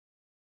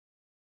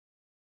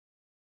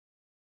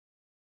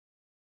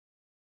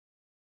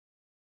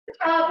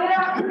Good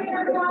afternoon,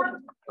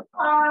 everyone.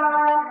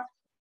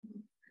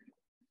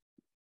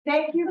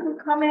 Thank you for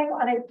coming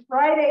on a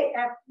Friday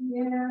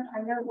afternoon. I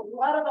know a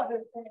lot of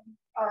other things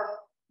are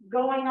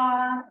going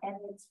on, and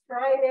it's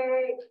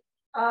Friday,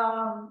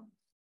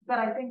 but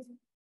I think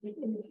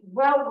it's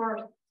well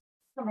worth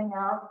coming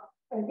out.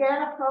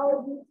 Again,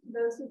 apologies to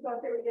those who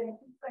thought they were getting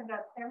pizza and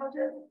got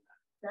sandwiches.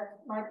 That's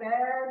my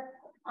bad.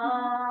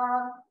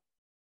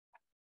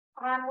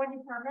 I'm Wendy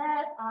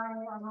Parmet. I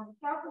am on the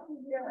faculty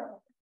here.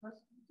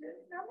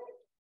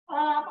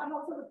 I'm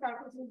also the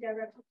faculty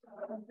director for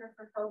the Center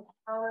for Health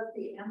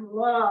Policy and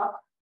Law.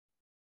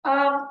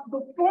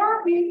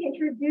 Before we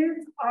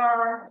introduce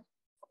our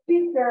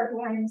speaker,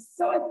 who I'm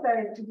so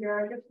excited to hear,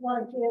 I just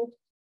want to give,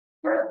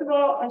 first of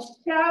all, a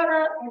shout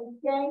out and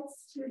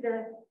thanks to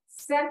the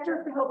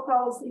Center for Health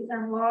Policies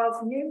and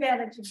Law's new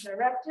managing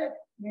director,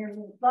 Mary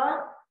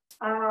Buck.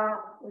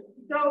 We're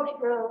so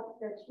thrilled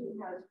that she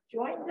has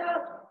joined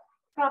us.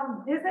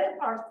 Come visit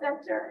our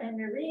center in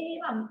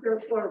Marine on the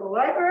third floor of the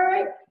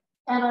library.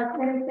 And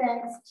many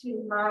thanks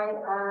to my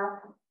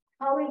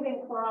colleague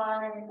in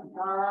crime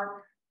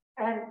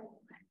and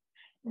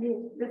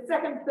the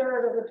second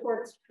third of the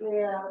torch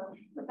trio,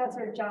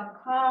 Professor John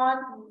Kahn.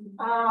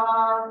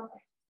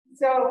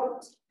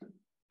 So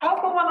I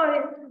also want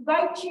to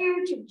invite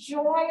you to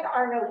join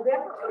our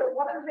November.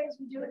 One of the things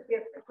we do is we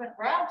have frequent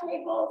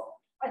roundtables.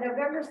 On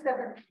November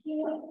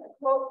 17th at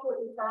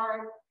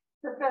 12:45,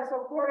 Professor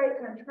Jorge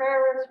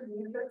Contreras from the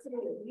University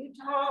of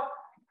Utah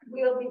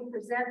will be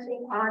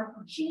presenting on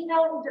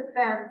genome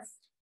defense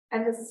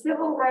and the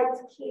civil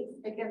rights case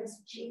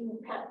against gene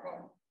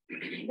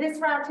patenting. This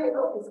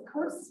roundtable is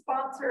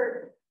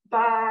co-sponsored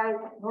by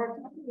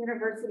Northeastern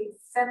University's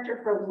Center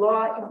for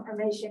Law,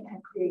 Information,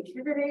 and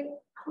Creativity,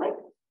 CLIC.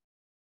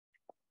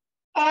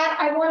 And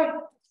I want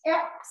to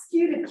ask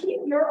you to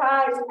keep your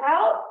eyes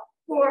out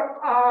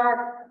for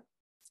our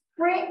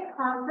spring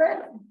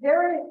conference.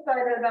 Very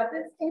excited about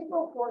this.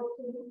 April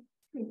 14th.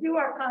 We do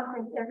our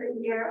conference every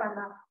year on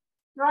the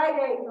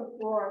Friday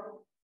before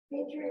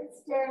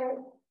Patriots Day.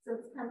 So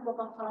it's kind of like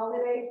a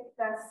holiday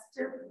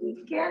festive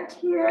weekend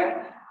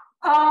here.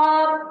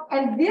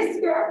 And this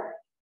year,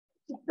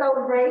 to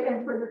celebrate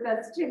and for the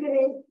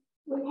festivity,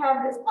 we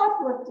have this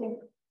uplifting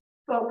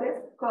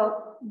focus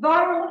called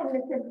Viral and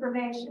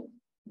Misinformation.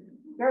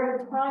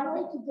 Very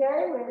timely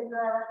today with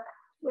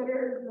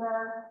Twitter's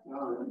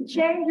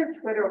change of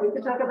Twitter. We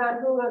could talk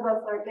about who of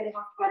us are getting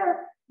on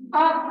Twitter.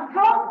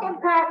 Health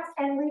impacts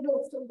and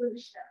legal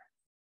solutions.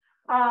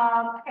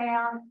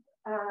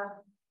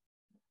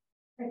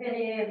 If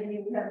any of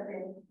you have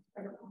been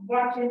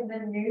watching the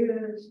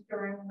news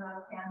during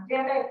the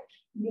pandemic,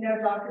 you know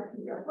Dr.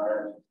 Peter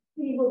Hurst,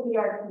 he will be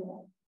our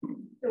keynote.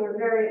 So we're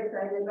very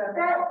excited about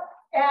that.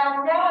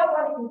 And now I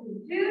want to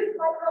introduce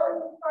my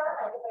colleague in front.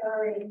 I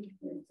already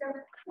introduced him.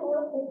 So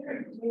we'll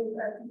introduce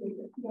us to the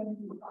PhD.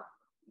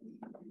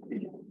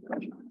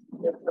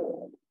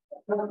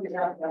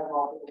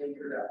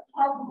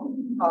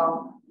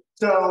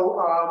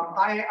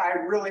 I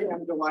really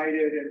am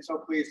delighted and so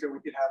pleased that we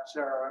could have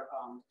Sarah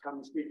come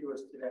and speak to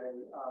us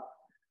today.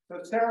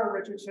 So Sarah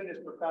Richardson is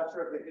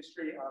professor of the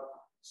history of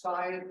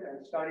science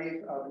and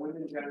studies of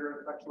women, gender,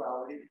 and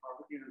sexuality at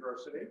Harvard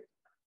University.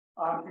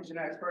 She's an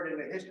expert in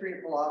the history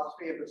and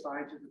philosophy of the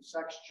sciences of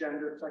sex,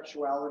 gender,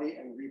 sexuality,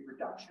 and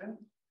reproduction.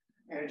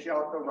 And she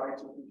also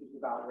writes and teaches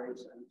about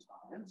race and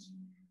science,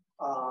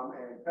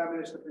 and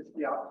feminist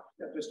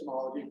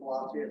epistemology,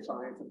 philosophy of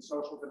science, and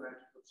social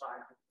dimensions of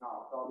science and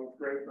knowledge. All these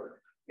great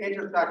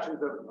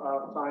intersections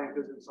of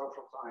sciences and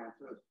social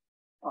sciences.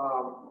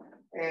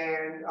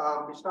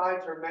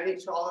 Besides her many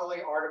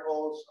scholarly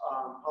articles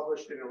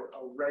published in an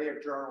array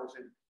of journals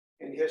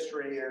in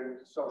history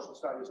and social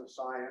studies of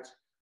science,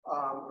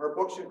 her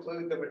books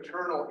include The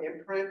Maternal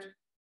Imprint,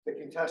 The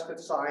Contested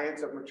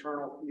Science of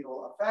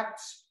Maternal-Fetal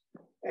Effects,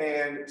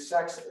 and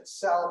Sex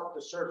Itself,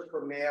 The Search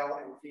for Male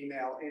and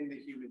Female in the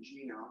Human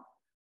Genome.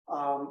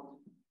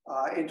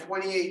 In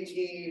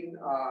 2018,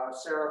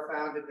 Sarah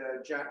founded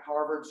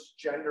Harvard's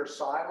Gender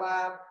Sci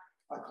Lab,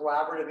 a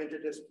collaborative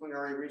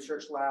interdisciplinary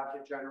research lab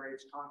that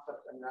generates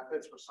concepts and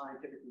methods for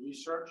scientific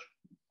research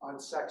on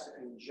sex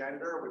and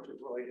gender, which is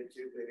related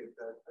to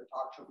the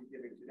talk she'll be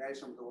giving today.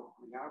 Some of the work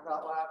coming out of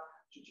that lab.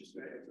 It's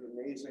an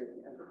amazing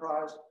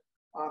enterprise.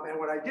 And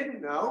what I didn't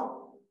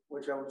know,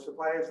 which I would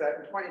supply, is that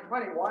in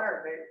 2020,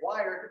 Wired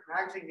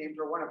magazine named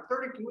her one of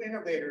 32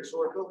 innovators who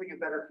are building a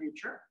better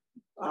future.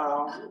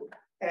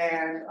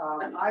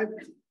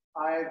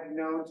 I've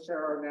known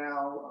Sarah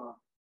now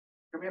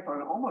coming up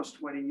on almost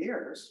 20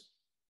 years.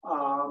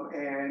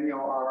 And you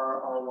know,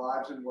 our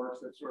lives and works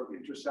that sort of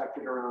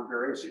intersected around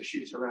various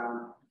issues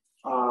around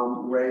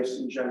race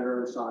and gender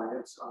and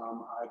science.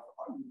 I've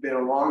been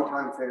a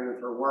long-time fan of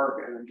her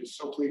work, and I'm just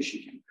so pleased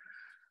she can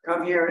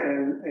come here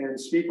and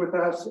speak with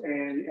us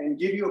and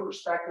give you a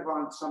perspective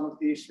on some of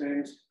these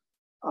things,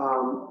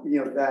 you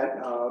know, that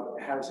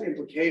has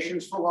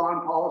implications for law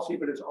and policy,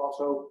 but it's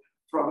also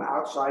from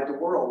outside the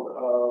world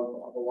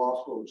of the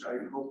law school, which I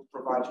hope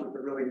provides you with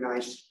a really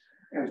nice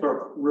and sort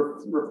of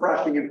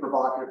refreshing and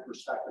provocative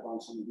perspective on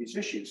some of these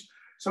issues.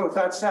 So with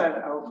that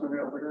said, I will turn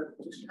it over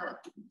to Sarah.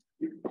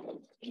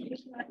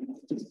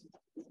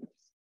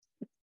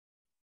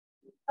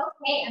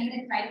 Okay, I'm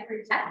going to try to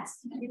project.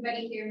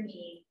 Everybody hear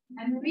me.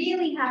 I'm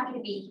really happy to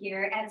be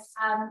here, as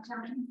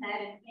Jonathan said,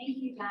 and thank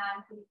you,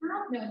 John. We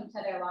have known each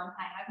other a long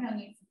time. I've known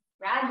you since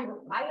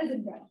graduate. I was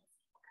in grad,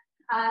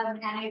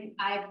 and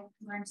I've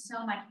learned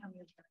so much from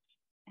your work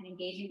and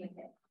engaging with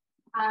it.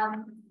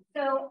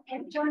 So,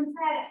 as John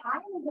said, I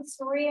am a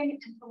historian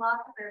and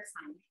philosopher of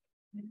science,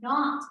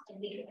 not a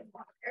legal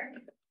scholar,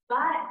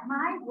 but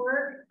my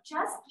work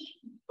just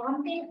keeps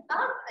bumping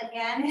up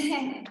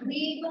again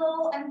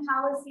legal and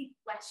policy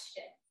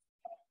questions.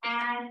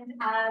 And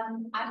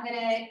I'm going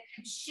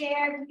to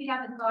share with you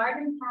down the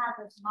garden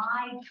path of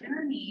my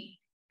journey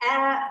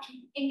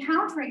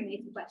encountering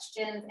these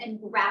questions and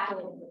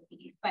grappling with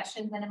these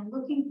questions. And I'm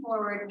looking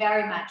forward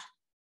very much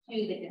to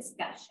the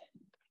discussion.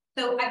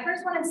 So I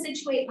first want to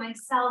situate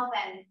myself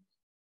and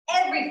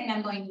everything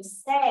I'm going to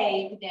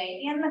say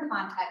today in the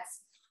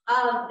context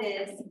of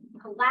this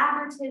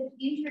collaborative,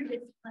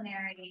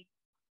 interdisciplinary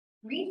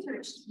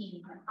research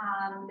team,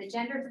 the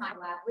Gender Time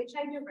Lab, which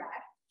I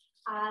direct,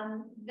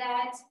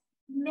 that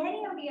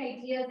many of the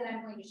ideas that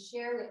I'm going to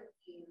share with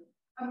you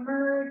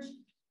emerge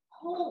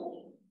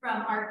wholly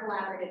from our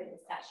collaborative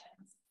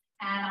discussions.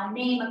 And I'll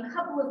name a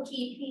couple of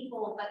key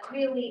people, but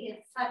really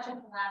it's such a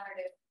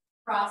collaborative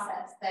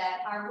process that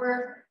our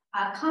work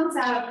comes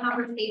out of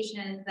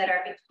conversations that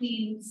are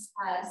between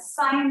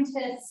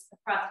scientists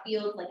across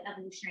fields like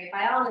evolutionary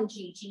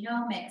biology,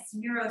 genomics,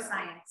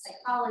 neuroscience,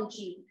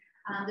 psychology,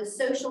 the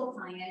social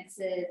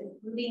sciences,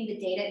 including the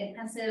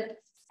data-intensive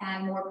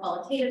and more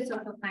qualitative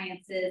social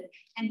sciences,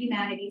 and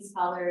humanities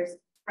scholars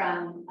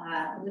from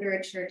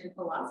literature to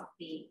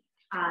philosophy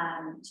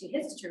to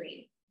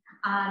history.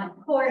 Of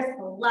course,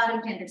 a lot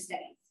of gender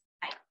studies.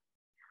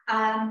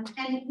 And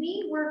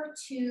we work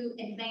to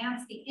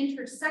advance the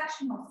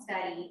intersectional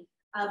study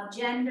of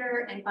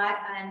gender and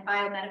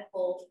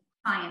biomedical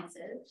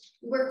sciences.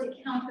 We work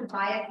to counter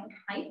bias and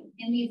hype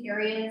in these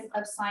areas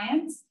of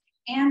science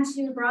and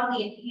to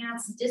broadly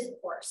enhance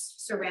discourse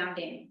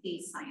surrounding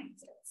these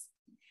sciences.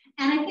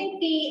 And I think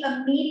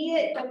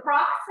the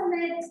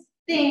approximate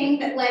thing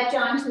that led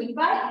John to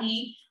invite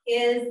me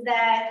is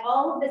that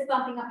all of this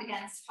bumping up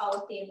against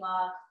policy and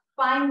law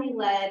finally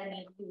led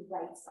me to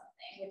write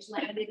something, which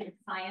landed in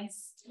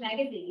Science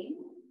magazine.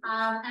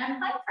 And I'm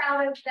quite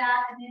proud of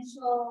that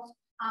initial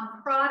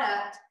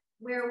product,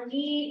 where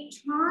we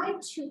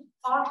tried to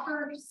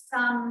offer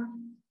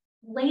some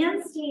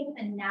landscape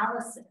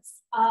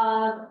analysis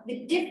of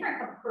the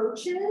different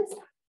approaches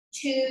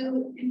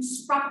to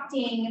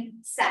constructing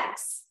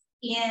sex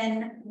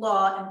in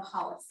law and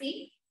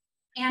policy,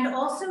 and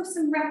also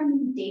some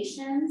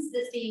recommendations,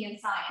 this being in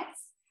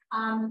science,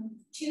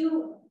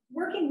 to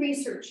working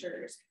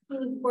researchers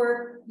whose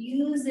work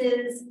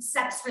uses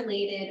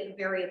sex-related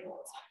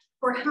variables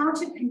for how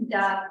to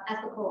conduct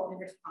ethical and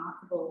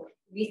responsible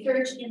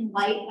research in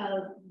light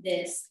of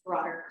this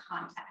broader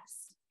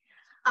context.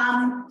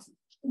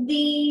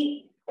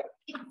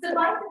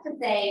 Suffice it to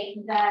say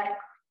that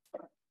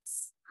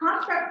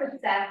constructs of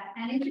sex,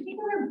 and in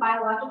particular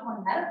biological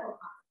and medical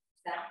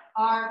constructs of sex,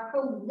 are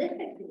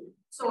prolifically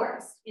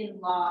sourced in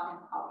law and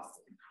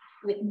policy,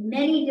 with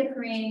many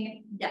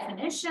differing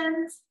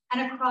definitions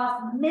and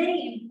across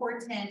many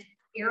important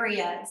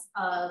areas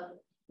of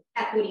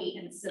equity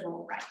and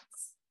civil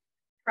rights.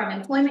 From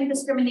employment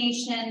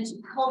discrimination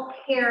to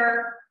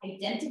healthcare,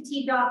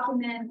 identity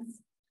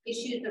documents,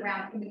 issues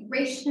around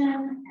immigration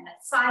and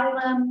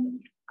asylum,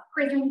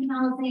 prison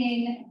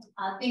housing,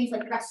 things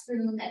like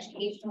restroom,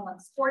 educational and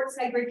sports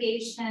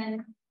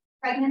segregation,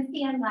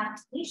 pregnancy and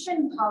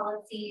lactation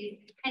policies,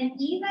 and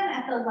even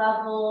at the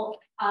level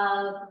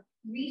of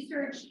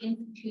research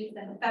institutes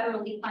and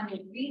federally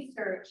funded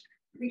research,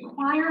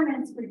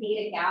 requirements for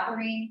data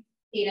gathering,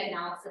 data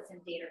analysis, and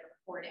data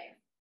reporting.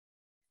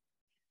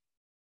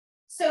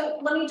 So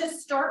let me just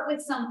start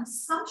with some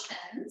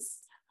assumptions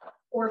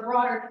or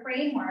broader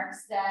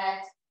frameworks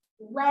that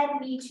led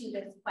me to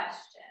this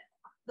question.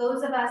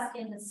 Those of us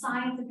in the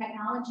science and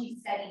technology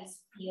studies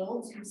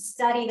fields who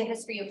study the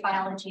history of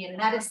biology and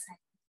medicine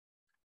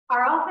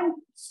are often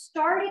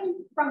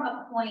starting from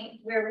a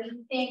point where we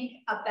think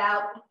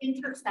about the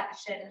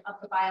intersection of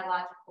the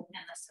biological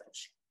and the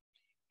social.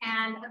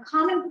 And a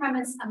common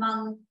premise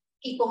among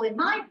people in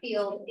my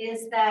field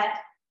is that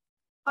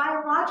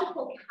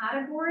biological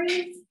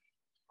categories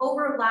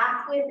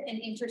overlap with and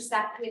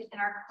intersect with and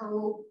are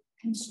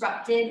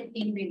co-constructed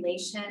in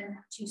relation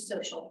to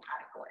social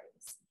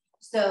categories.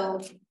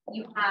 So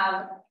you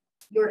have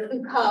your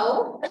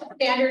Foucault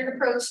standard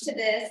approach to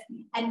this,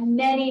 and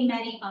many,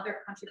 many other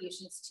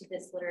contributions to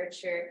this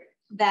literature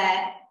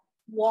that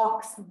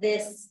walks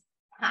this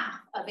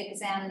path of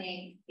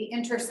examining the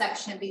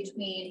intersection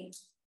between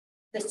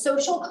the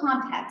social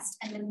context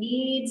and the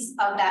needs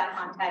of that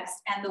context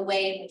and the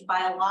way in which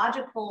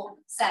biological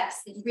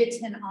sex is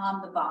written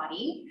on the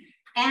body,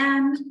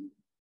 and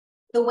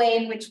the way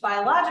in which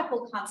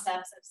biological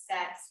concepts of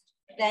sex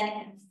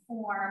then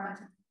inform,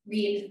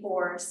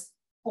 reinforce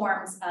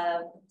forms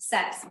of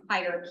sex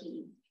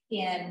hierarchy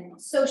in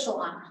social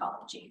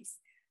ontologies.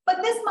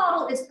 But this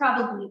model is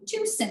probably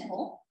too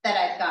simple that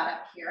I've got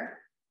up here.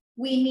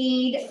 We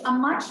need a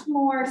much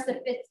more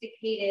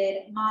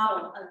sophisticated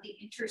model of the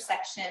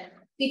intersection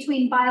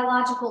between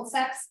biological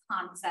sex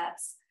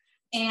concepts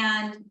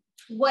and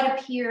what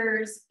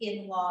appears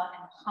in law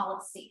and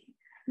policy.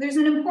 There's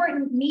an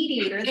important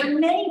mediator. There are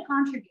many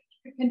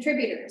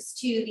contributors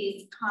to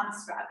these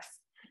constructs,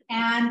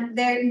 and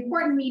they're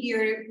important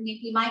mediator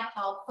we might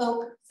call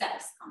folk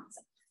sex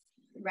concepts,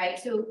 right?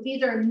 So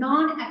these are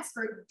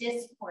non-expert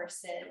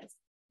discourses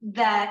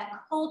that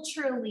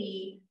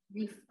culturally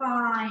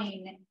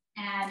refine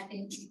and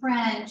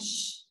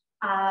entrench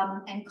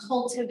and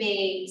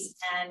cultivate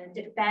and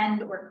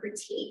defend or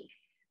critique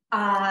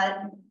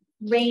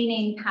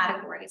reigning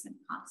categories and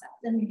concepts.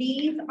 And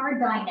these are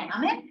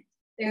dynamic.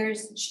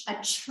 There's a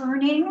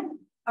churning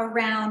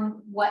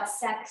around what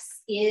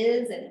sex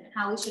is and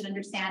how we should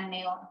understand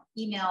male and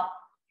female.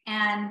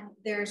 And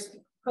there's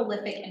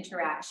prolific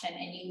interaction,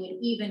 and you would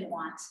even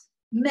want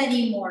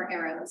many more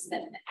arrows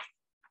than this.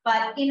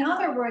 But in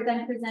other words,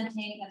 I'm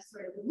presenting a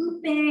sort of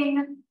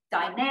looping,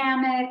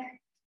 dynamic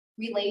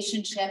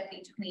relationship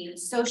between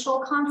social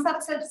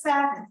concepts of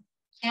sex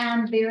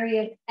and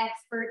various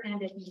expert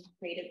and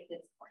administrative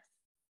discourse.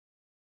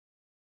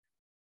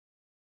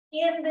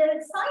 In the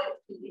science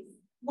piece,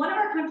 one of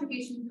our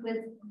contributions was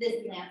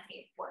this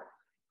landscape work.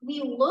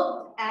 We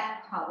looked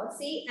at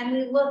policy and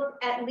we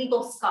looked at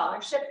legal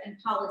scholarship and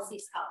policy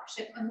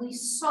scholarship, and we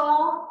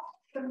saw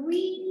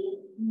three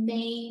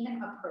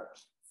main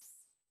approaches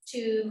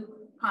to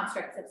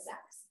constructs of sex.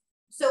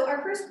 So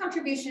our first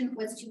contribution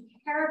was to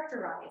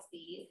characterize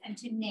these and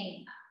to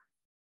name them.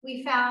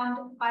 We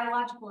found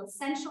biological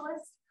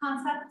essentialist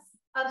concepts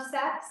of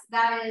sex,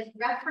 that is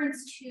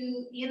reference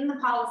to in the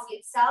policy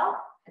itself,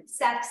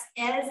 sex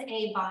as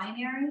a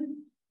binary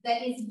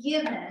that is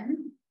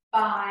given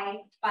by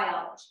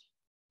biology.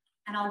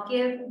 And I'll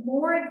give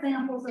more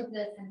examples of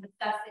this and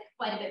discuss it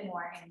quite a bit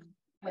more in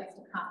what's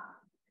to come.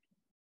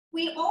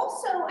 We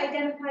also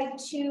identified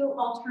two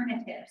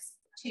alternatives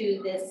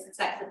to this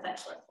sex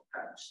essentialist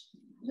approach.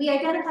 We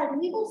identified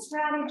legal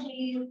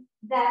strategies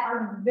that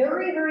are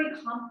very, very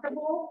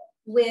comfortable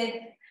with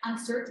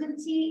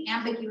uncertainty,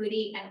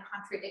 ambiguity, and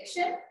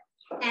contradiction,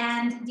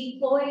 and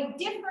deploy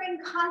differing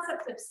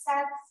concepts of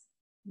sex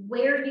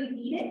where you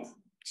need it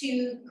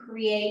to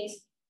create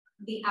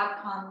the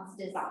outcomes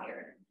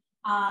desired.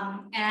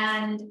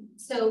 And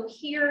so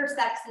here,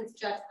 sex is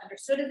just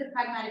understood as a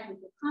pragmatic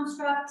legal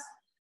construct.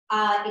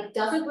 It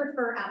doesn't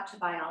refer out to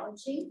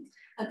biology.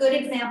 A good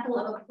example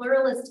of a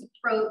pluralist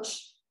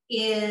approach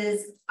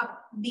is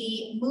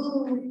the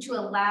move to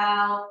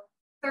allow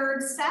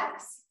third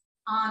sex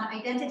on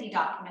identity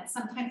documents,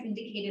 sometimes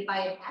indicated by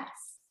an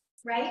S,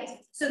 right?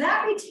 So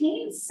that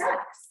retains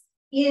sex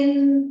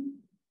in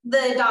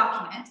the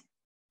document.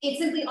 It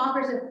simply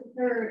offers a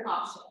third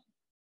option.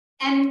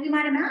 And you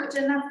might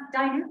imagine that's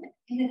dynamic.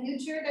 In the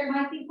future, there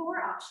might be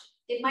 4 options.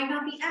 It might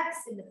not be X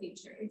in the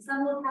future. In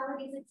some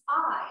localities, it's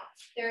I.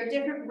 There are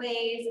different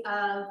ways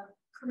of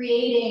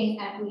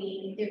creating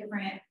equity in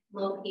different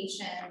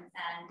locations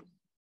and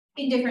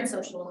in different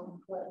social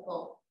and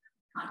political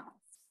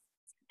contexts.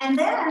 And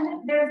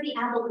then there's the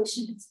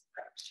abolitionist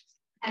approach.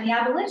 And the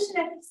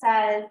abolitionist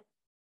says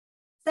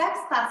sex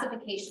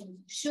classifications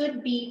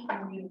should be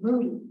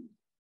removed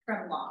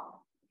from law.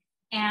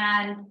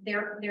 And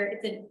there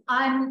is an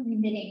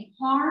unremitting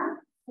harm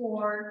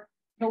for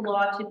the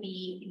law to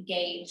be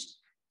engaged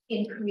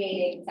in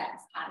creating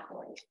sex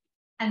categories.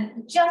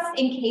 And just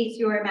in case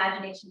your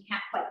imagination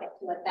can't quite get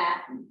to what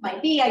that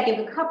might be, I give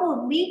a couple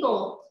of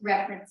legal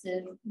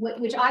references,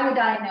 which I would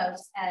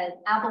diagnose as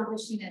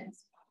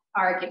abolitionist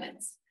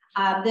arguments.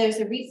 There's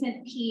a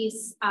recent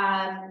piece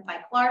by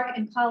Clark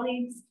and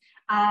colleagues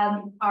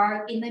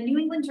are in the New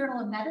England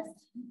Journal of Medicine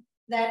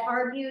that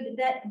argued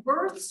that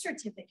birth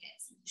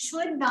certificates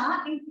should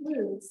not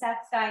include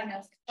sex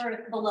diagnosed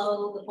birth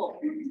below the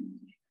fold.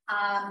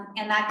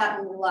 And that got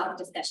a lot of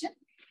discussion.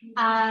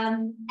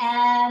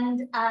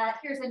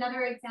 Here's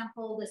another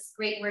example, this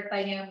great work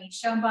by Naomi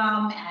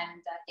Schoenbaum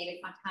and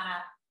David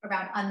Fontana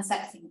around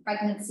unsexing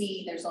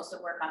pregnancy. There's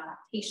also work on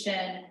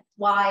lactation.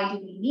 Why do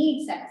we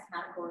need sex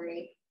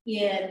category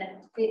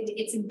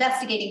it's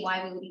investigating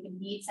why we would even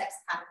need sex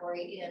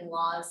category in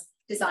laws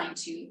designed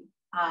to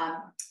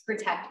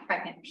protect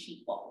pregnant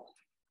people.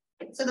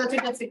 So those are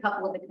just a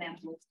couple of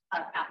examples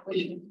of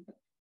applications.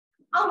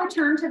 I'll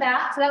return to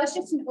that. So that was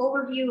just an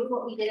overview of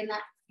what we did in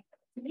that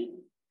activity.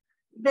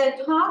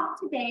 The talk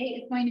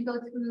today is going to go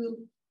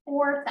through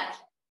 4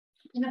 sections.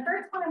 In the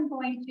first one, I'm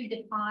going to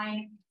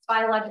define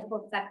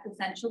biological sex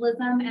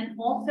essentialism and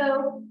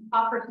also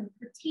offer some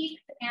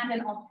critiques and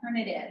an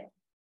alternative,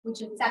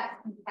 which is sex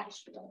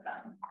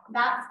contextualism.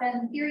 That's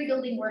been theory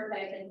building work that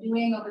I've been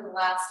doing over the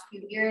last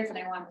few years, and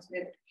I want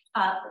to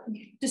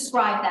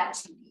describe that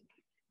to you.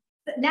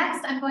 But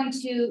next, I'm going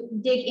to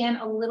dig in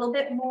a little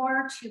bit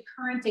more to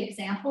current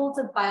examples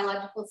of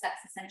biological sex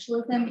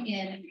essentialism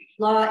in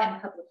law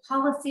and public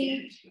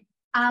policy.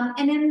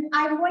 And then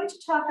I'm going to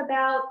talk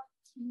about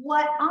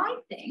what I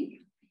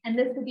think and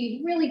this would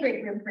be really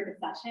great room for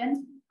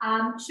discussion,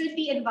 should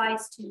be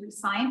advice to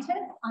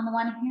scientists on the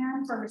one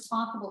hand for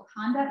responsible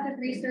conduct of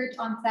research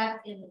on sex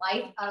in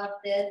light of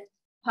this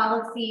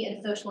policy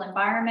and social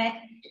environment,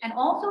 and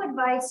also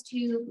advice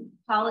to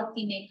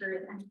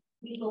policymakers and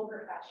legal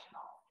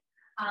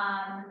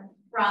professionals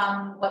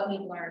from what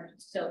we've learned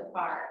so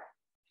far.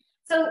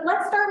 So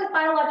let's start with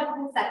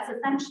biological sex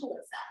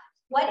essentialism.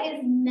 What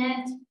is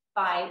meant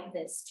by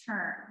this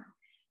term?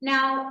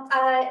 Now,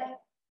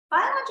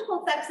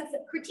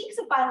 critiques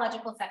of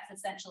biological sex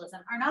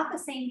essentialism are not the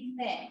same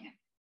thing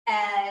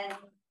as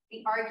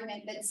the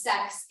argument that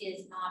sex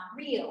is not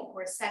real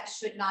or sex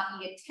should not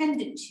be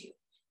attended to.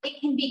 It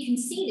can be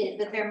conceded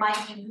that there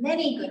might be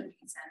many good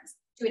reasons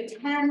to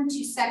attend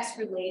to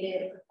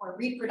sex-related or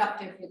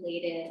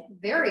reproductive-related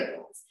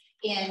variables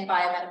in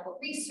biomedical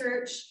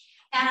research.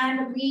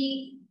 And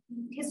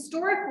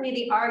historically,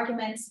 the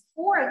arguments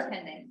for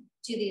attending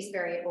to these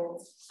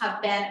variables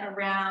have been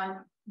around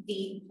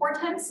the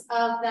importance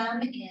of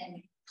them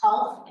in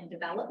health and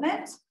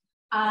development,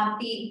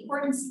 the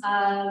importance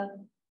of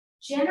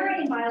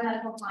generating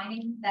biomedical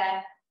findings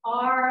that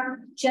are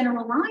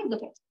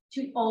generalizable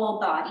to all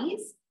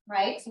bodies,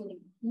 right? So the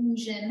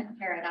inclusion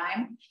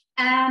paradigm.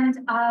 And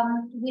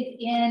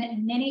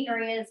within many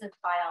areas of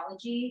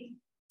biology,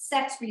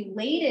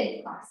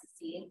 sex-related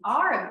processes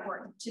are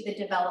important to the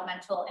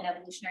developmental and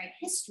evolutionary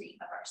history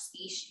of our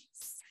species.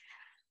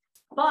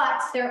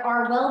 But there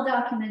are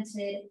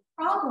well-documented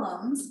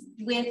problems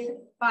with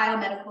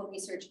biomedical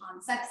research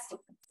on sex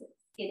differences.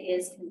 It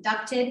is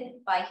conducted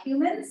by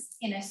humans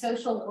in a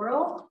social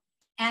world,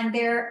 and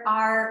there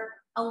are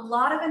a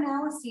lot of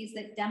analyses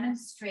that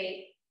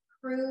demonstrate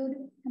crude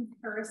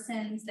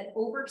comparisons that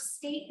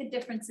overstate the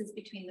differences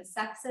between the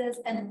sexes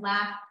and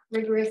lack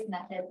rigorous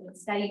methods and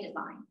study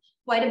design.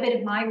 Quite a bit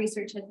of my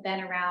research has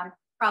been around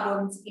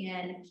problems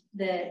in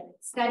the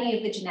study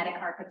of the genetic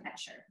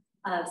architecture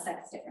of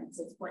sex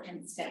differences, for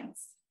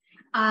instance.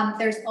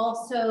 There's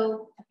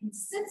also a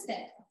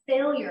consistent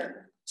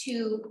failure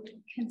to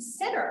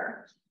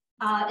consider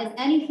as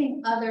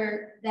anything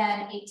other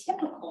than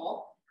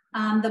atypical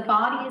the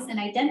bodies and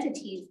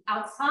identities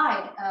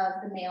outside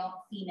of the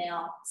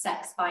male-female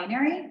sex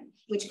binary,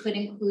 which could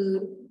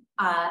include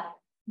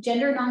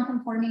gender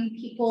non-conforming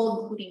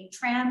people, including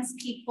trans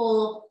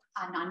people,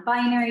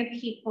 non-binary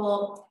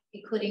people.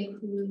 It could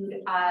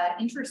include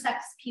intersex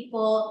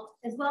people,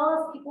 as well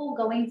as people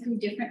going through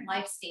different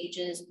life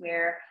stages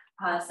where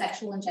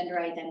sexual and gender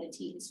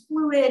identity is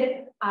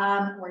fluid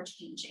or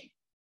changing.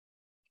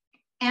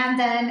 And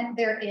then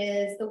there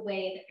is the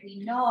way that we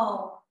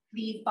know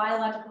these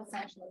biological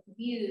essentialist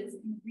views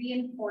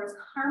reinforce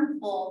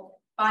harmful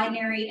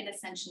binary and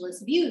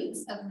essentialist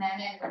views of men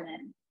and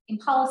women in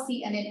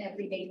policy and in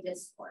everyday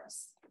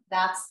discourse.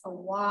 That's a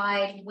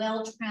wide,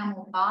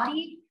 well-trammeled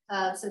body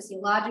of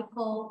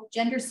sociological,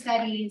 gender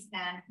studies,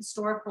 and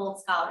historical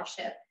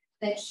scholarship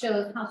that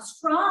shows how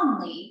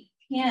strongly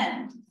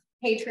pinned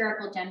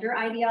patriarchal gender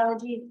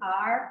ideologies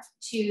are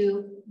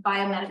to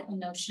biomedical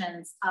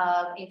notions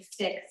of a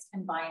fixed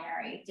and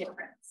binary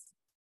difference.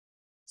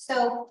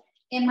 So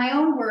in my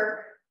own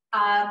work,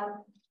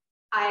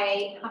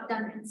 I have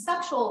done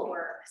conceptual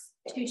works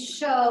to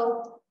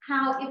show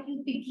how if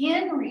you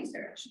begin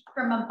research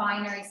from a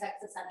binary sex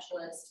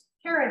essentialist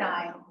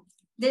paradigm,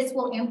 this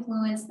will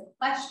influence the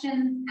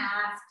questions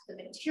asked, the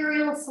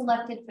material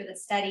selected for the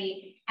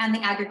study, and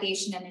the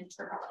aggregation and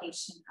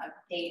interpretation of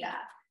data.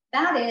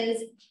 That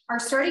is, our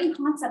starting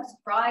concepts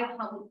drive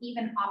how we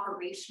even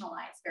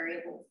operationalize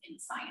variables in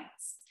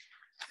science.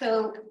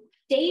 So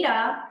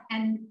data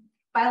and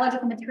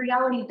biological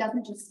materiality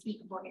doesn't just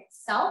speak for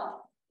itself.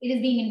 It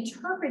is being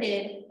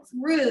interpreted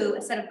through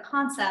a set of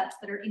concepts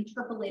that are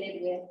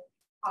interpolated with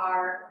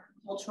our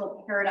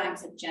cultural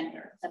paradigms of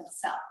gender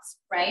themselves,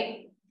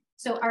 right?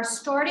 So our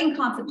starting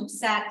concept of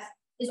sex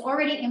is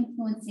already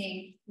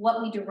influencing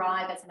what we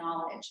derive as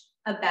knowledge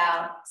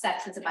about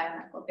sex as a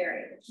biomedical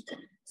variable.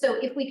 So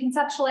if we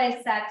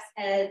conceptualize sex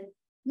as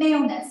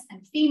maleness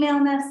and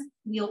femaleness,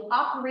 we'll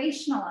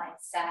operationalize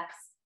sex,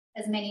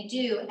 as many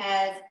do,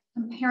 as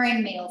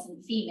comparing males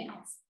and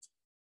females.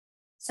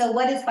 So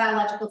what is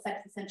biological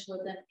sex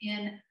essentialism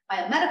in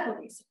biomedical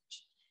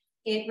research?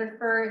 It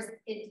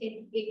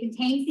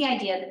contains the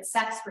idea that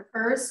sex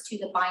refers to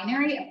the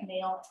binary of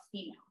male and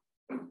female,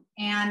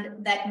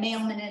 and that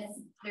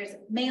there's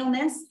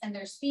maleness and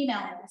there's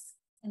femaleness,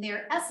 and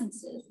their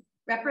essences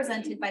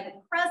represented by the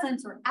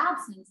presence or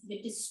absence of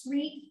a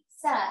discrete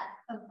set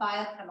of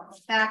biochemical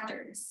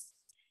factors.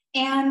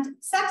 And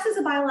sex as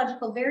a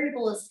biological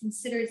variable is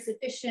considered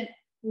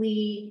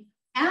sufficiently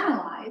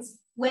analyzed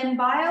when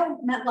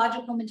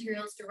biological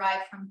materials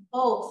derived from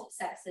both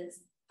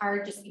sexes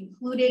are just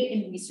included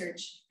in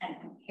research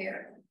and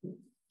compared.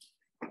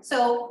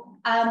 So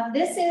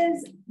this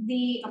is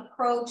the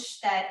approach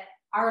that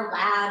our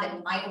lab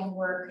and my own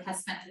work has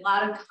spent a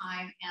lot of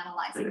time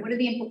analyzing. What are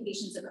the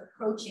implications of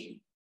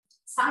approaching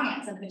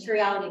science and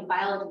materiality and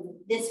biology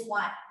with this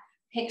one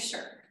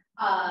picture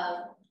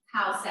of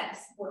how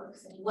sex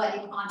works and what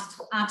it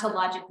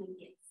ontologically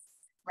is,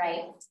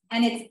 right?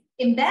 And it's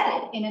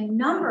embedded in a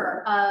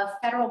number of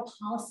federal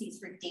policies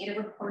for data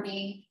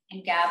reporting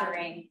and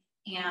gathering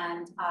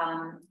and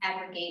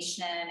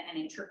aggregation and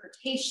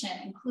interpretation,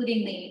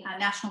 including the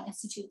National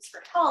Institutes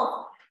for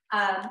Health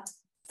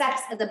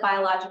sex as a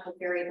biological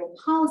variable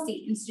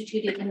policy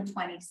instituted in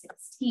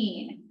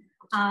 2016.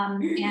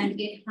 And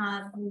it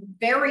has a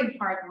very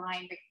hard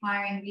line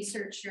requiring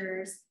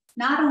researchers,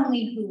 not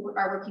only who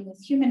are working with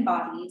human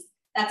bodies,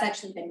 that's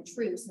actually been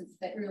true since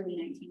the early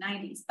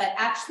 1990s, but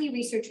actually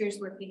researchers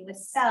working with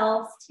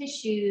cells,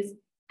 tissues,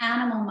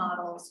 animal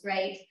models,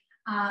 right?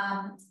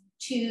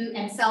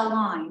 And cell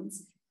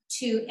lines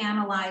to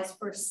analyze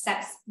for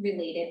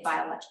sex-related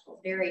biological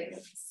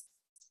variables.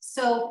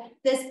 So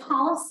this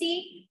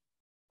policy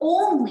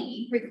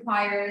only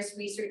requires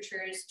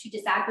researchers to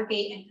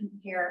disaggregate and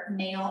compare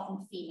male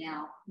and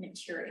female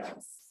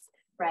materials,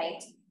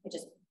 right? I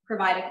just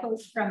provide a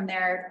quote from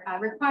their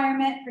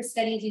requirement for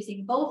studies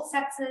using both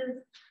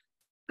sexes,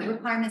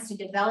 requirements to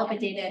develop a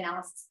data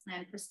analysis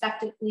plan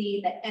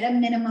prospectively that at a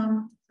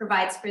minimum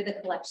provides for the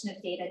collection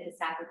of data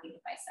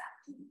disaggregated by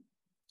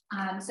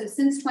sex. So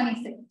since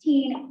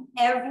 2016,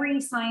 every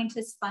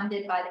scientist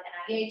funded by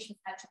the NIH has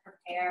had to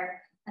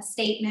prepare a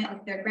statement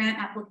with their grant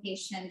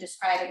application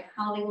describing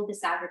how they will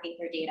disaggregate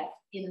their data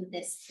in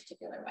this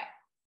particular way.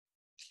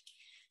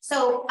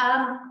 So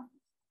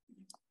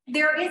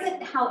there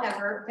isn't,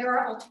 however, there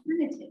are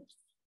alternatives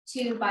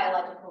to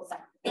biological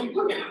sex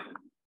essentialism.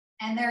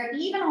 And there are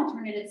even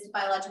alternatives to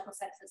biological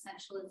sex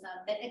essentialism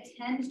that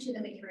attend to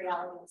the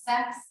materiality of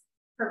sex,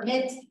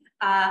 permit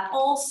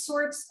all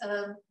sorts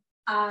of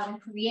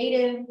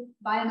creative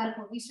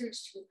biomedical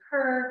research to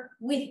occur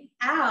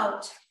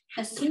without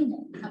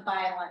assuming a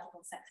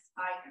biological sex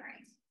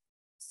binary.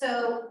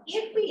 So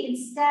if we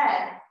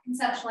instead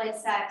conceptualize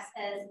sex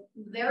as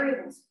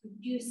variables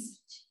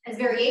produced, as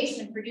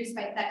variation produced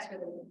by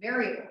sex-related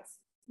variables,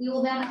 we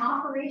will then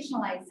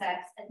operationalize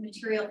sex as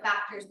material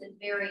factors that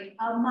vary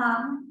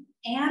among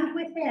and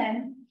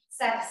within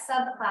sex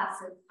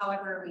subclasses,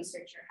 however a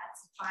researcher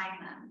has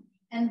defined them.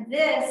 And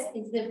this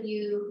is the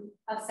view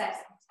of sex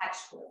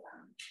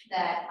contextualism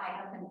that I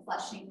have been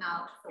fleshing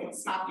out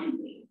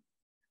philosophically.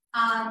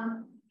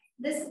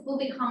 This will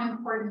become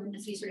important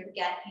as we sort of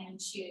get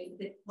into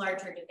the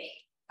larger debate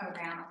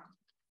around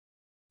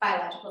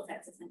biological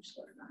sex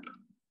essentialism.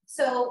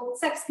 So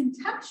sex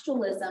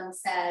contextualism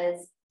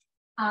says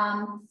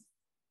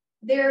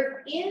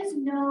there is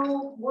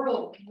no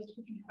world in which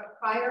we can have a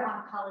prior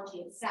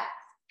ontology of sex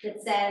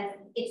that says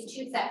it's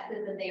two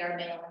sexes and they are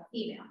male and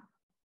female.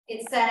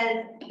 It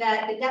says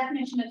that the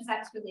definition of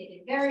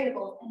sex-related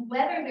variables and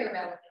whether they're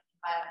relevant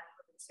to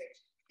biological research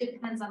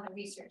depends on the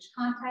research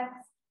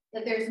context,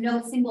 that there's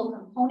no single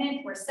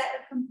component or set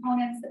of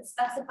components that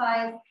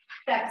specifies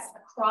sex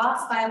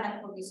across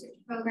biomedical research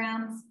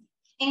programs,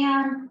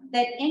 and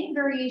that any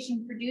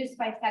variation produced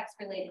by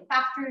sex-related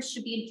factors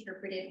should be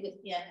interpreted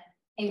within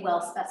a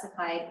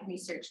well-specified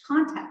research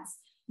context.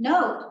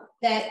 Note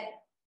that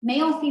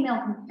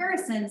male-female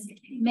comparisons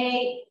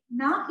may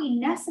not be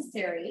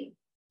necessary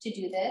to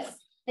do this.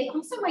 They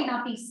also might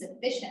not be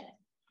sufficient.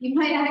 You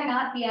might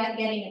not be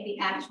getting at the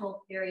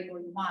actual variable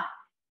you want,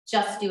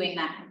 just doing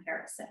that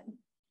comparison.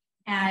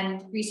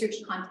 And research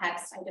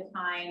context, I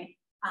define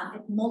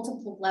at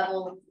multiple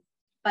levels,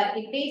 but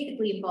it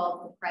basically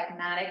involves the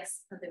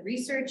pragmatics of the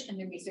research and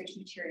the research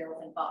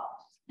materials involved.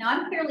 Now,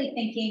 I'm clearly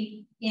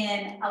thinking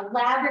in a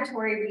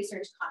laboratory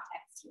research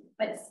context,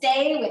 but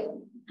stay with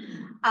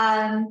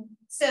me.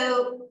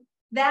 So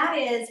that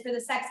is, for the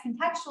sex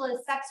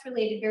contextualist,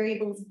 sex-related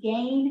variables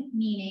gain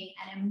meaning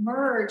and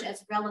emerge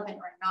as relevant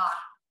or not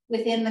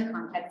within the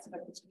context of a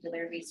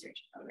particular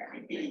research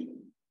program.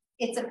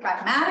 It's a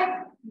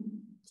pragmatic,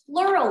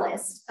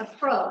 pluralist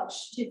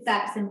approach to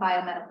sex in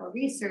biomedical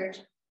research,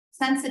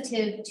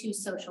 sensitive to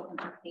social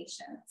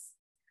implications.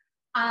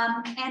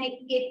 And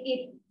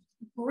it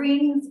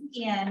brings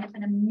in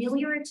an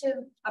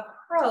ameliorative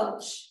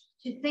approach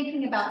to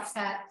thinking about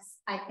sex,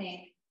 I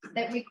think,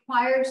 that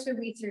requires the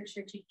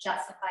researcher to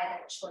justify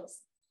their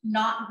choice,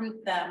 not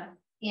root them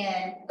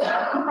in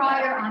a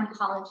prior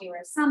ontology or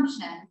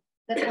assumption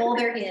that all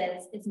there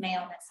is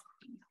maleness.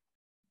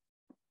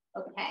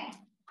 Okay,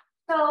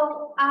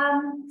 so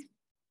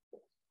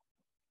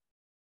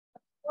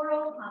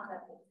oral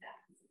concept of sex.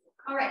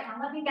 All right,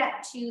 now let me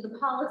get to the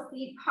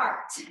policy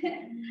part.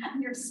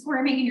 You're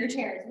squirming in your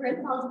chairs. Where's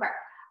the policy part?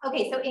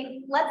 Okay, so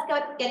let's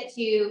get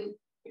to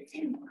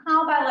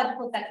how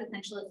biological sex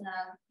essentialism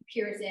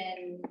appears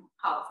in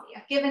policy.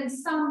 I've given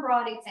some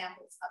broad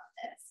examples of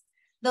this.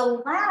 The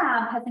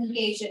lab has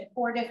engaged at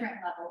 4 different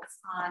levels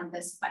on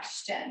this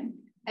question.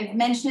 I've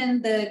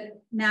mentioned the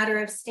matter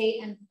of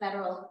state and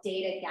federal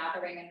data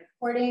gathering and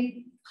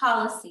reporting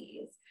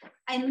policies.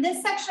 In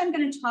this section, I'm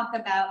going to talk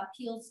about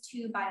appeals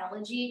to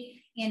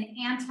biology in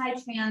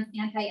anti-trans,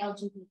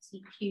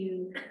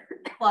 anti-LGBTQ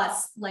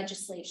plus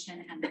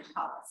legislation and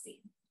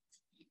policy.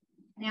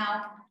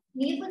 Now,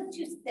 needless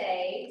to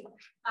say,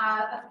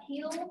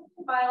 appeals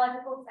to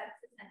biological sex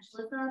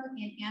essentialism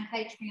in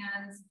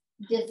anti-trans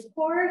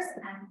discourse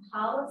and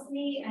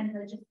policy and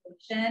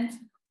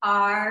legislation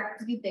are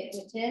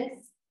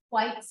ubiquitous,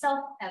 quite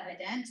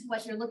self-evident.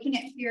 What you're looking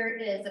at here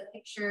is a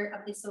picture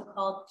of the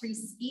so-called free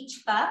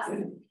speech bus.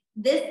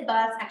 This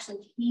bus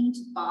actually came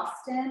to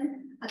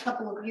Boston a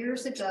couple of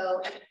years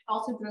ago. It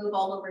also drove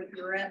all over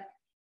Europe.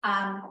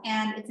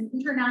 And it's an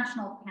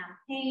international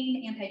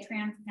campaign,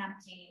 anti-trans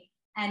campaign.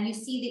 And you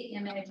see the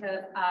image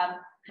of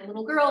a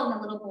little girl and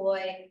a little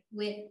boy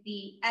with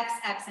the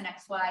XX and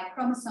XY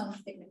chromosome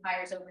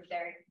signifiers over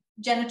their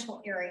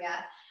genital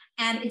area.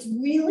 And it's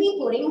really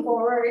putting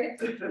forward,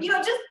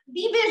 just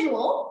the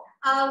visual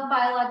of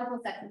biological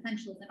sex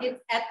essentialism. It's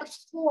at the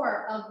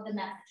core of the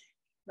message,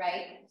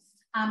 right?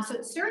 So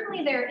it's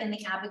certainly there in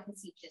the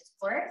advocacy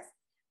discourse.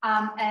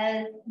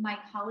 As my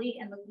colleague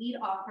and the lead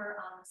author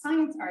on the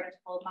science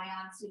article,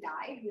 Mayan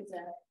Sudai, who's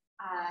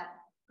a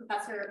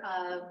professor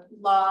of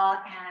law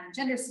and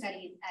gender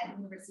studies at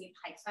University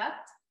of Haifa,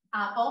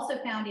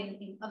 also found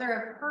in other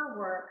of her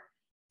work,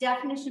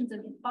 definitions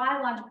of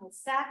biological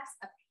sex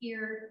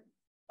appear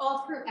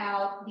all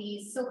throughout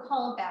these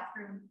so-called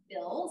bathroom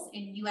bills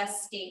in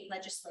US state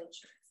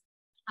legislatures.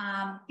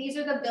 These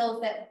are the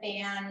bills that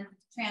ban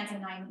trans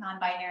and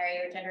non-binary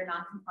or gender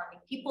non-conforming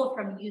people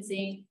from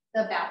using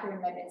the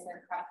bathroom that is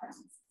their preference.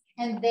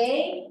 And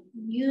they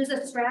use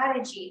a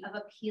strategy of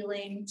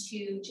appealing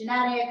to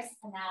genetics,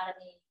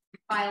 anatomy,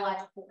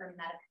 biological or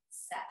medical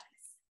sex.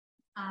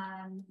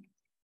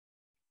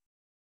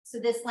 So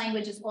this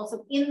language is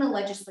also in the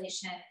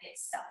legislation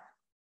itself.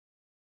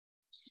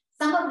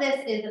 Some of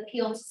this is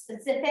appeal to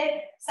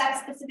specific,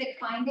 sex-specific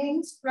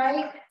findings,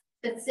 right?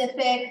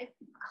 Specific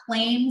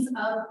claims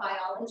of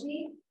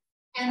biology.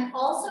 And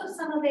also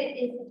some of it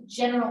is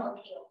general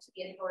appeal to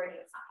the authority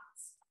of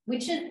science,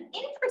 which is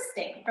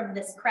interesting from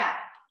this craft,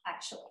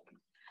 actually.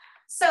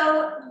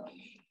 So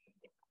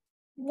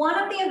one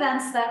of the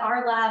events that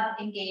our lab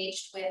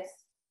engaged with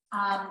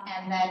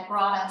and that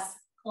brought us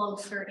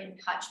closer in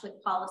touch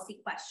with policy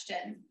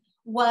questions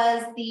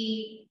was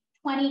the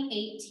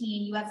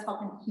 2018 US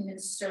Health and Human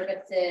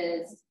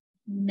Services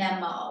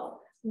memo,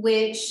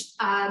 which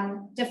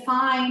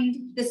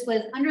defined, this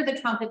was under the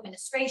Trump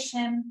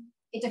administration,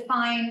 it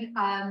defined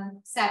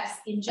sex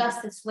in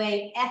just this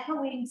way,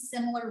 echoing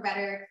similar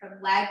rhetoric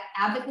from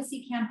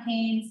advocacy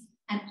campaigns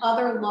and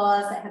other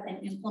laws that have been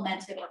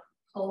implemented or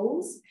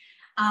proposed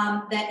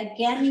that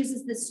again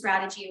uses this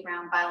strategy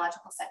around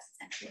biological sex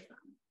essentialism.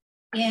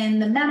 In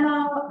the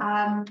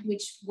memo,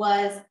 which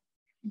was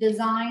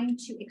designed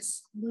to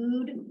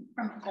exclude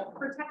from health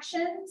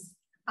protections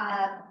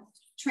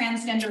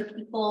transgender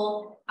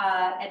people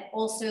and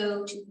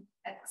also to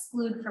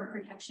exclude from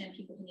protection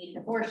people who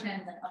needed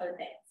abortions and other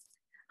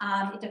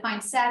things. It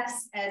defines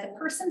sex as a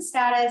person's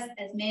status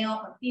as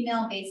male or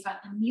female based on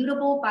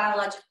immutable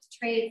biological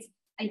traits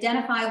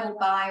identifiable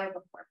by or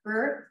before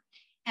birth,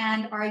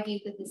 and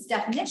argued that this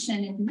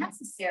definition is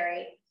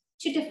necessary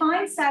to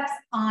define sex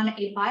on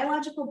a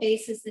biological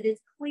basis that is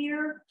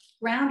clear,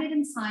 grounded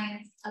in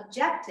science,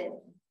 objective,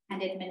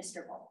 and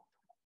administrable.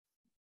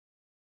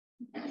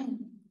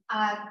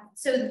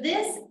 So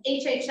this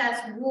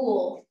HHS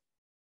rule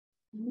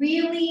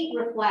really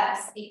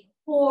reflects a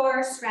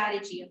core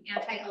strategy of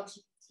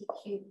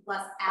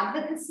anti-LGBTQ+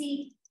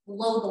 advocacy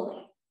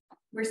globally.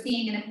 We're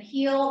seeing an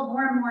appeal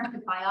more and more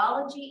to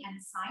biology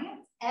and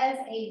science as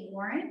a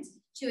warrant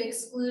to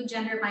exclude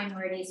gender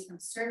minorities from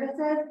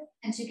services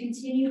and to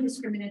continue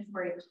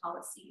discriminatory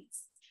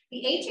policies.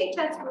 The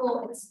HHS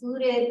rule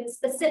excluded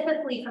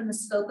specifically from the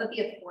scope of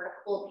the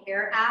Affordable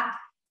Care Act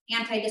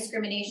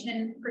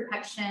anti-discrimination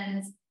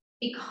protections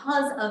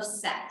because of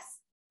sex,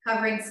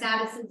 covering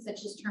statuses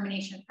such as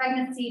termination of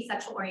pregnancy,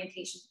 sexual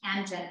orientation,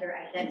 and gender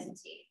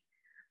identity.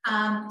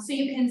 So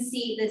you can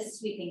see this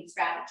sweeping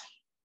strategy.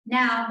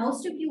 Now,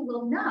 most of you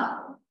will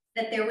know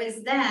that there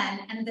was then,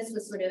 and this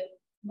was sort of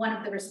one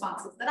of the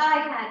responses that I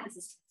had, this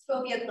is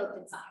transphobia cloaked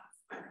in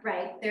science,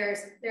 right?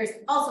 There's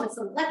also a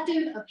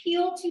selective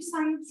appeal to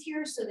science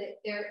here, so that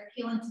they're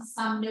appealing to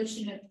some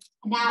notion of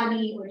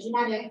anatomy or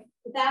genetics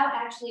without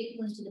actually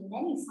appealing to the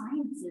many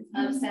sciences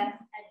of sex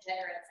and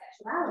gender and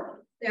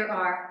sexuality. There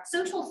are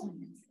social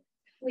sciences,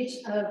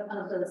 which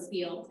of those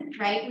fields,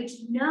 right, which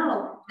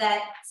know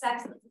that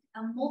sex is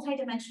a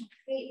multidimensional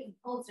trait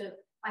composed of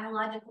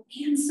biological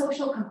and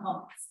social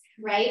components,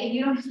 right? And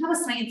you don't have a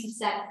science of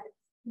sex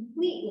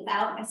complete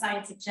without a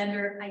science of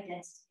gender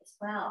identity as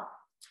well.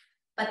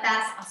 But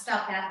I'll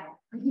stop that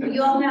there.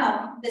 You all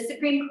know the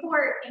Supreme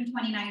Court in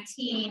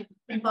 2019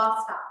 in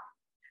Boston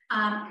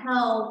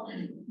held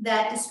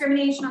that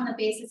discrimination on the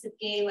basis of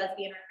gay,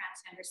 lesbian, or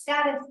transgender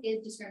status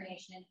is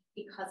discrimination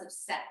because of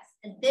sex.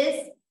 And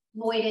this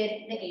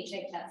voided the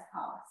HHS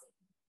policy.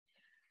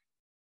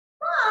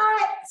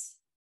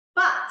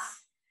 But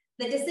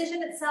the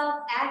decision itself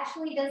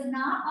actually does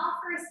not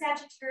offer a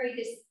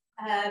statutory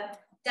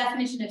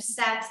definition of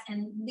sex,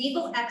 and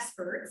legal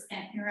experts,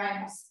 and here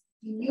I'm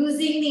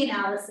using the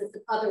analysis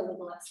of other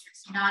legal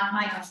experts, not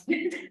my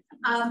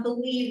own,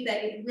 believe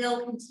that it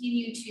will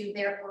continue to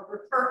therefore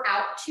refer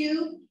out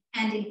to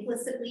and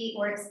implicitly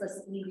or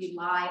explicitly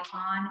rely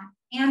on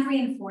and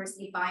reinforce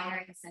a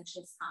binary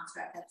essentialist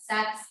construct of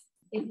sex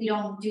if we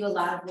don't do a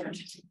lot of work.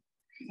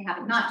 to have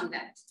it not do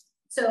that.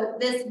 So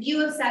this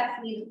view of sex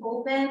leaves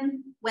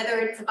open whether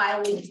it's a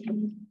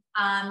violation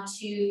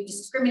to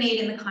discriminate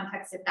in the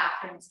context of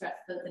bathroom stress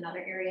codes and other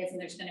areas, and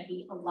there's going to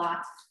be a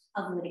lot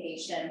of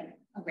litigation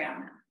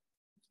around that.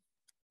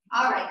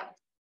 All right,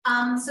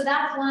 so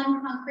that's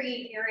one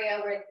concrete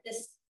area where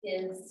this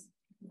is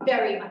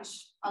very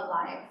much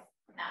alive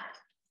now.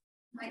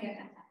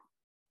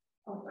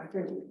 Oh, I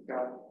think we've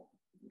got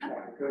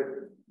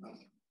good.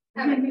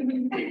 All right.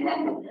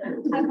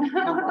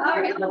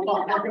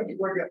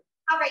 We're good.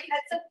 All right,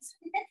 so in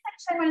this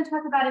section, I want to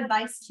talk about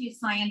advice to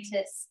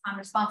scientists on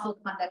responsible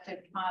conduct of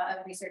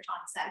research on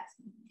sex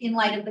in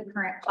light of the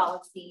current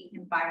policy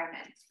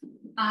environment.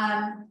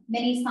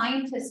 Many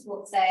scientists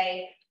will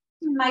say,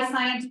 my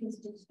science is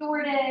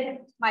distorted,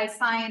 my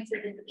science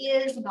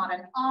is not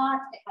an ought,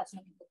 it has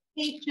no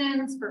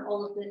implications for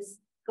all of this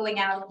going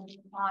out and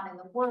on in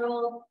the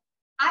world.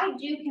 I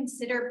do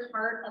consider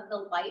part of the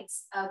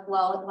lights of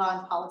law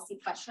and policy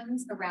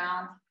questions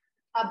around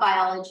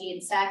biology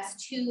and sex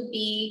to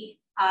be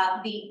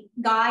the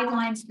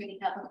guidelines for the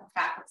ethical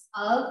practice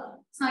of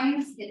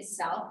science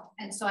itself.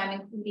 And so I'm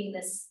including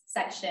this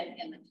section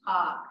in the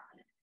talk.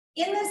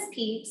 In this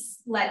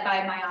piece led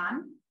by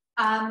Mayan,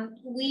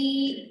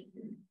 we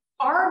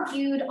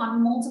argued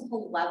on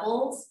multiple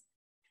levels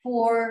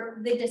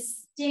for the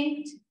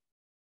distinct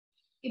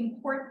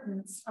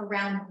importance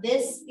around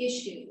this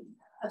issue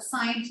of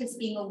scientists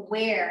being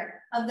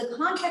aware of the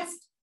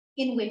context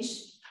in which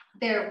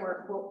their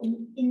work will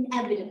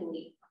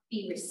inevitably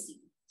be received.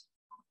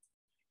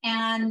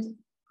 And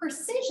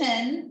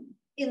precision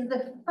is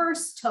the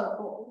first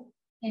toehold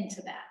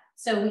into that.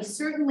 So we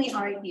certainly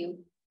argue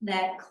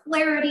that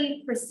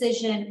clarity,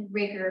 precision,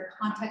 rigor,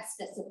 context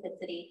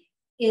specificity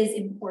is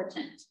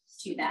important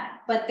to that,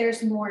 but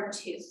there's more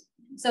too.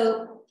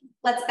 So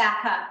let's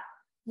back up.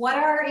 What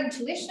are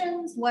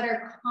intuitions? What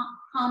are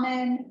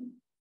common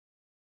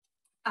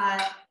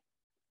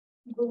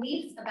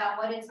beliefs about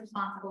what is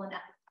responsible in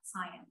ethical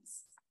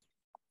science?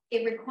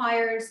 It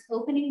requires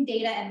opening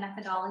data and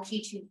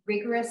methodology to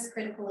rigorous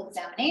critical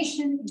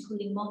examination,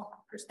 including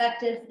multiple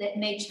perspectives that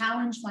may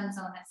challenge one's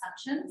own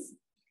assumptions.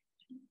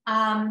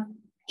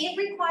 It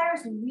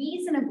requires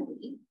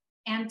reasonably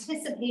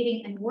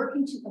anticipating and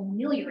working to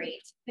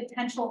ameliorate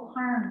potential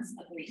harms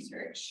of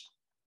research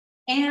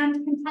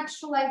and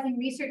contextualizing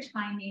research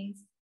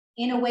findings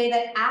in a way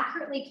that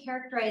accurately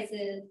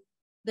characterizes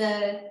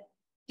the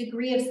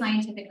degree of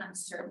scientific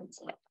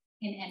uncertainty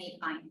in any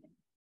finding.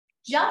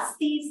 Just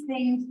these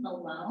things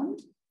alone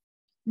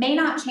may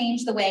not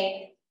change the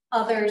way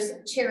others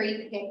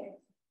cherry pick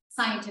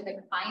scientific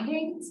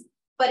findings,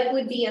 but it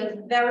would be a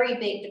very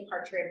big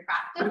departure in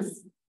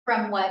practice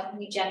from what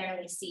we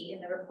generally see in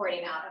the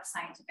reporting out of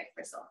scientific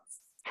results.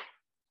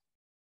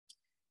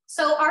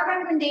 So our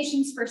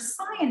recommendations for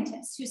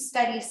scientists who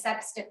study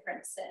sex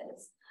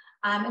differences,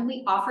 and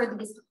we offer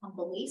these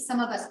humbly. Some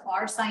of us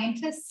are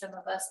scientists, some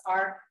of us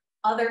are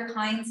other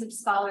kinds of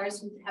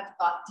scholars who have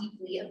thought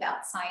deeply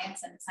about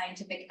science and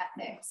scientific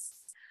ethics.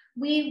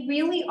 We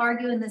really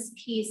argue in this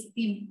piece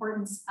the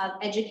importance of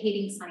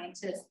educating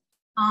scientists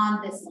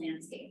on this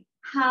landscape,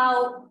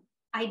 how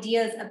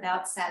ideas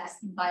about sex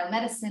in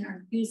biomedicine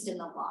are used in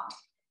the law.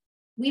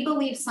 We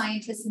believe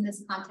scientists in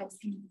this context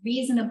can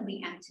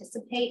reasonably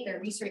anticipate their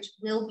research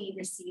will be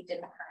received in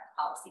the current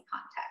policy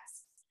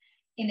context.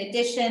 In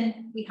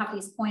addition, we have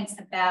these points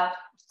about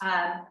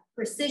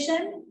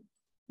precision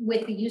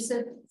with the use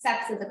of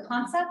sex as a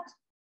concept,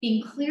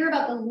 being clear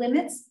about the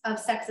limits of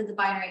sex as a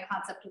binary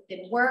concept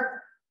within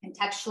work,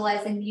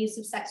 contextualizing the use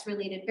of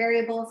sex-related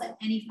variables and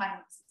any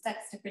findings of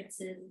sex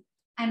differences,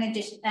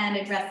 and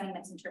addressing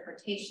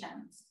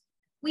misinterpretations.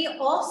 We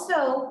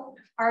also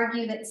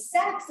argue that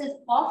sex is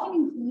often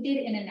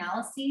included in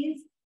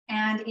analyses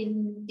and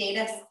in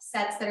data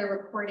sets that are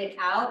reported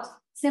out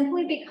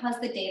simply because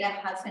the data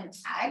has been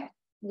tagged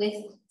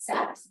with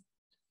sex.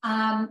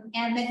 And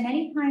that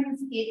many times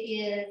it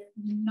is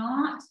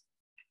not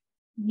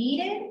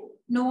needed,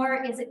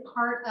 nor is it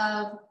part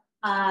of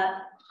a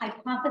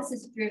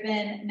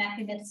hypothesis-driven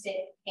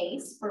mechanistic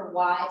case for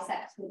why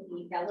sex would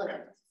be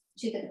relevant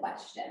to the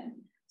question.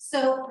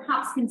 So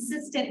perhaps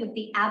consistent with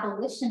the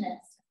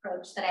abolitionist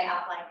approach that I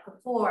outlined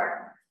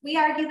before, we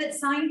argue that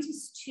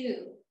scientists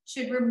too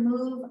should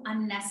remove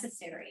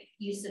unnecessary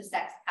use of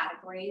sex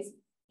categories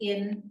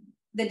in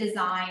the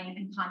design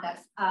and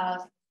conduct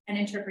of an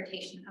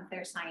interpretation of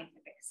their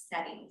scientific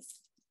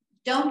studies.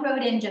 Don't throw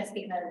it in just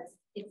because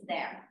it's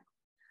there.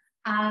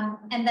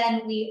 And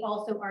then we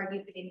also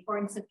argue for the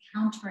importance of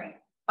countering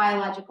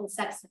biological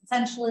sex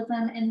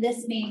essentialism, and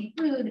this may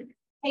include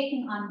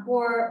taking on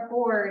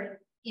board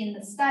in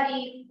the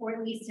study, or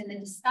at least in the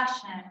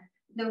discussion,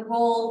 the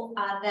role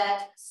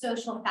that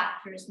social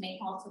factors may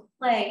also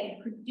play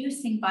in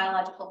producing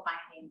biological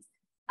findings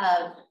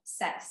of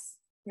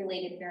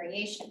sex-related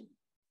variation.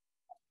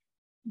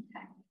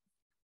 Okay.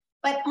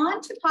 But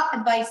on to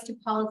advice to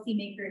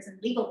policymakers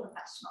and legal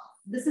professionals.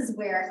 This is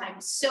where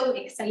I'm so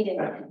excited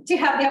to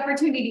have the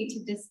opportunity to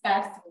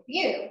discuss with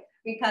you,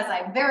 because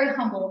I'm very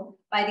humbled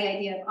by the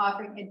idea of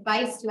offering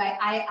advice to.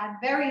 I'm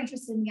very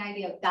interested in the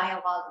idea of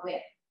dialogue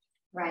with,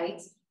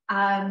 right?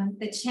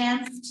 The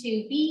chance to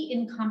be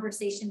in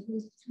conversation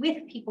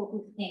with people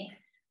who think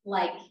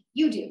like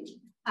you do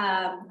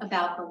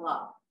about the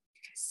law.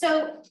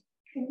 So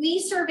we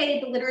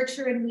surveyed the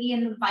literature and we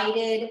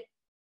invited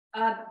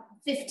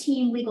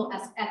 15 legal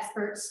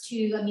experts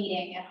to a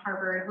meeting at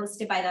Harvard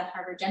hosted by the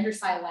Harvard Gender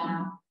Sci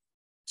Lab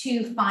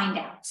to find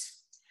out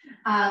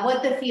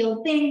what the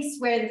field thinks,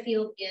 where the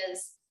field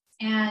is.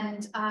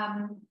 And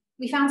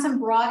we found some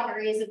broad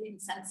areas of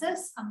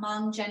consensus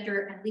among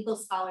gender and legal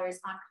scholars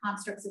on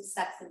constructs of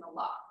sex in the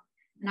law.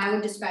 And I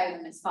would describe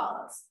them as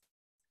follows.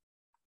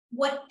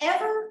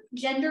 Whatever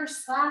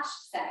gender/sex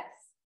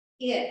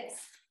is,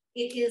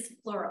 it is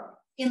plural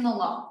in the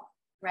law,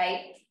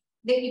 right?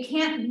 That you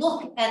can't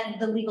look at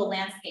the legal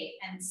landscape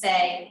and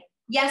say,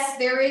 yes,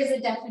 there is a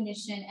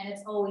definition and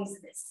it's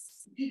always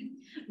this,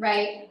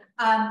 right?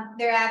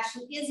 There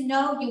actually is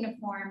no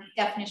uniform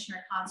definition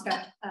or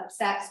construct of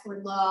sex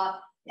or law,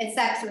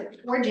 sex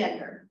or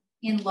gender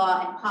in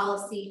law and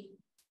policy.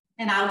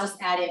 And I'll just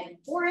add in,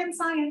 or in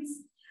science.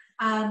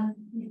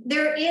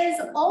 There is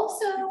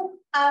also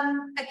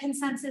a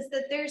consensus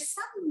that there's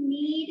some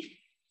need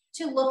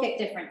to look at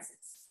differences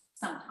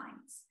sometimes.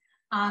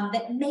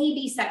 That may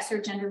be sex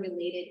or gender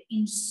related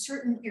in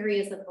certain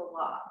areas of the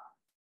law.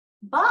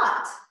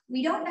 But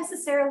we don't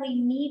necessarily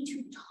need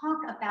to talk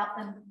about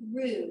them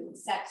through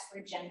sex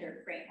or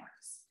gender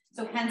frameworks.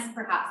 So hence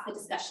perhaps the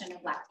discussion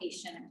of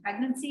lactation and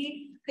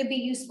pregnancy could be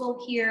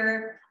useful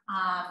here,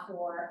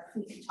 or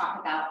we could talk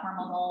about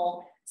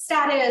hormonal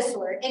status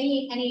or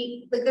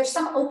like there's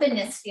some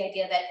openness to the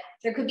idea that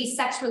there could be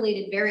sex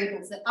related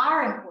variables that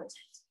are important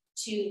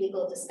to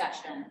legal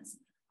discussions.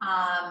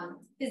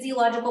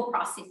 Physiological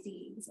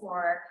processes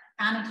or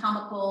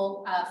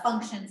anatomical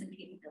functions and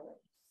capabilities,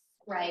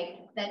 right,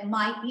 that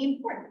might be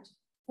important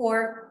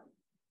for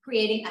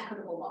creating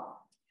equitable law.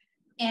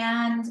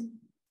 And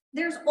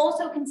there's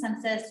also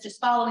consensus, just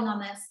following on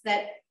this,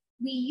 that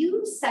we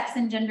use sex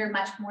and gender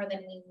much more than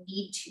we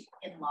need to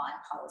in law and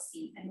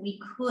policy, and we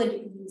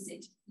could use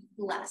it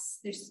less.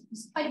 There's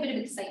quite a bit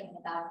of excitement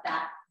about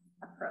that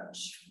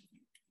approach.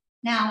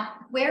 Now,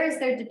 where is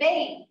there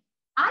debate?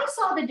 I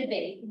saw the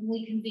debate when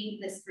we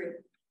convened this group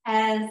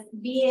as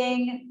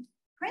being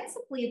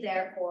principally,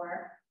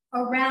 therefore,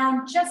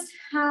 around just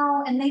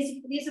how, and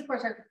these of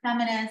course are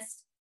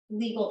feminist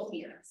legal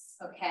fears,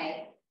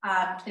 okay?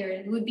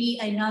 There would be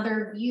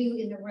another view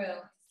in the room.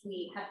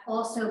 We have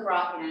also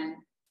brought in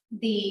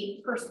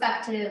the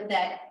perspective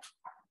that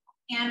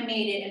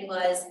animated and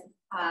was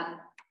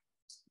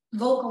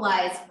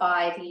vocalized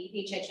by the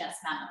HHS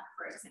memo,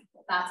 for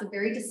example. That's a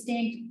very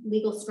distinct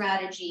legal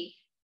strategy,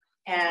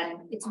 and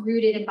it's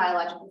rooted in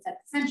biological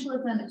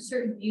essentialism and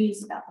certain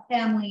views about the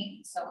family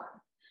and so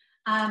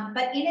on.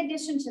 But in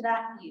addition to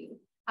that view,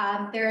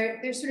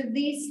 there's sort of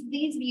these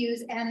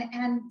views,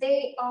 and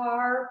they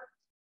are,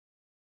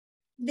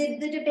 the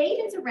debate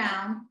is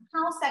around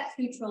how sex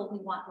neutral we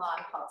want law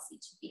and policy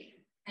to be,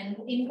 and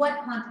in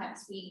what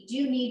context we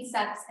do need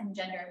sex and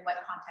gender, in what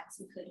context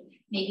we could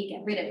maybe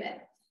get rid of it.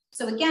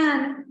 So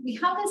again, we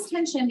have this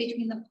tension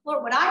between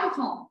what I would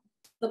call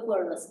the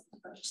pluralist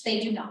approach. They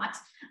do not.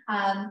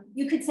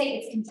 You could say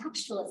it's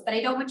contextualist, but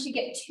I don't want you to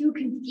get too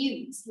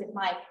confused with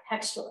my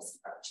contextualist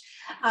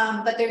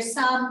approach. But there's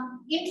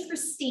some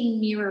interesting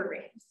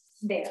mirroring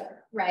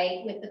there,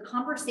 right? With the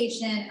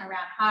conversation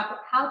around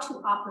how to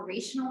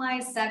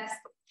operationalize sex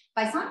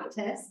by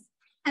scientists,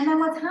 and then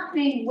what's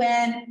happening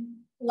when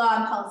law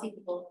and policy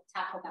people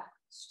tackle that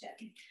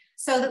question.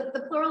 So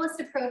the pluralist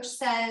approach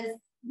says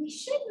we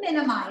should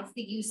minimize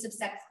the use of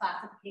sex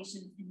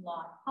classifications in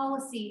law and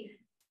policy,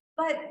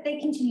 but they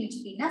continue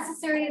to be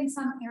necessary in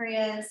some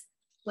areas.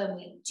 When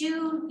we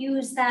do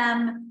use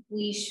them,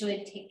 we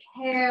should take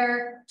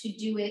care to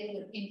do it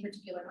within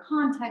particular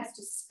context,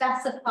 to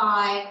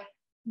specify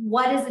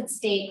what is at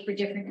stake for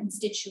different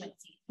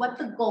constituencies, what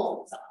the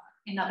goals are,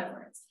 in other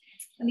words.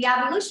 And the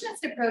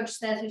abolitionist approach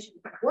says we should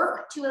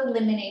work to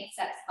eliminate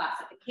sex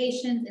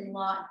classifications in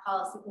law and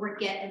policy, or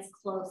get as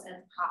close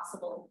as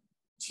possible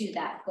to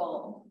that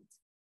goal.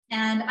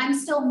 And I'm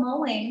still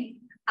mulling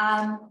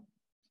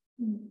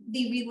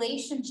the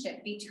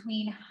relationship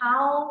between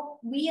how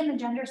we in the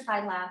Gender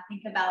Sci Lab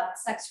think about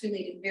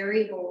sex-related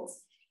variables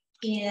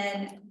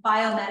in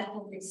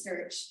biomedical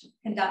research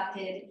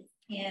conducted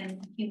in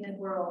the human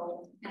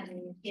world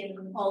and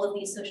in all of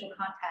these social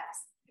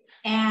contexts.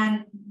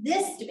 And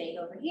this debate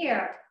over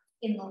here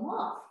in the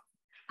law,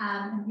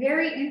 I'm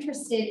very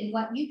interested in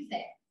what you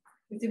think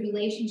with the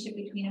relationship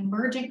between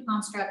emergent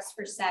constructs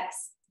for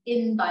sex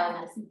in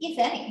biomedicine, if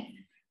any,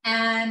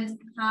 and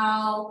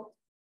how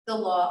the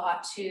law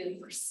ought to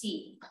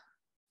proceed.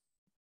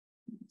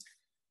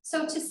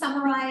 So to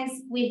summarize,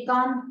 we've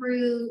gone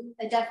through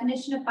a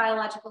definition of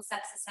biological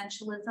sex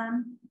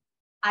essentialism.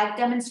 I've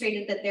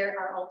demonstrated that there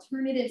are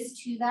alternatives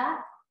to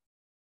that.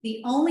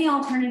 The only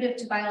alternative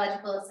to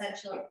biological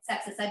sex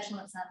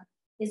essentialism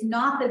is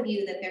not the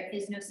view that there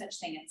is no such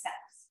thing as sex,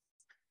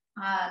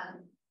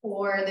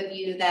 or the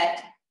view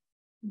that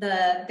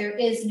there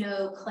is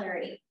no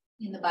clarity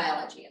in the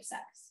biology of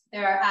sex.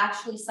 There are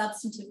actually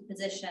substantive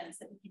positions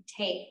that we can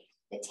take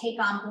that take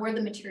on board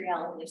the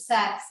materiality of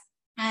sex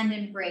and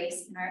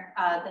embrace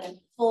the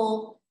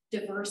full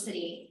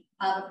diversity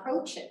of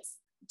approaches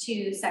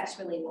to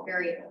sex-related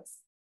variables.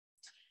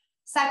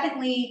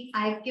 Secondly,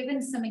 I've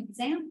given some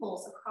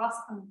examples across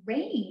a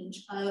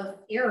range of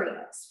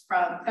areas,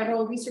 from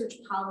federal research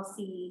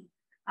policy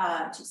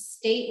to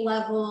state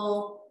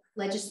level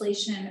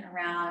legislation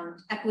around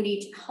equity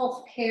to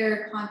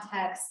healthcare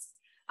contexts,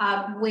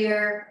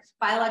 where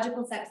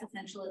biological sex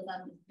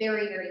essentialism is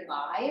very, very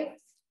live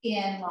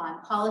in law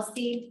and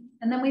policy.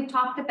 And then we've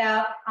talked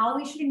about how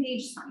we should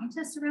engage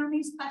scientists around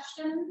these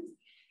questions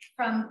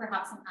from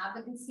perhaps an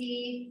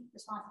advocacy,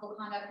 responsible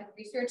conduct and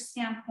research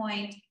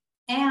standpoint,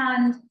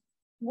 and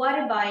what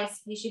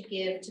advice we should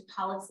give to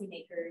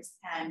policymakers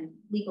and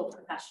legal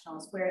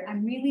professionals, where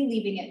I'm really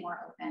leaving it more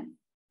open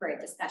for a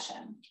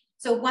discussion.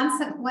 So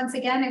once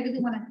again, I really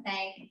want to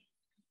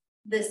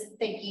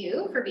thank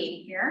you for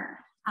being here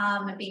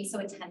and being so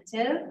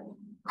attentive.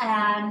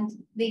 And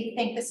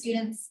thank the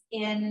students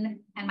and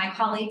my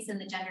colleagues in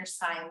the Gender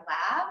Sci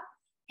Lab,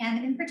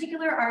 and in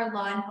particular our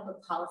law and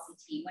public policy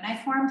team. When I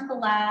formed the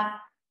lab,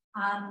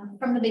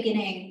 from the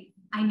beginning,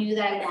 I knew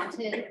that I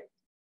wanted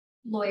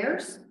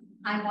lawyers,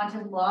 I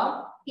wanted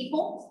law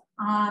people,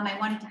 I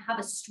wanted to have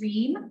a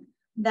stream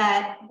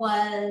that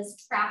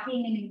was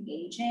tracking and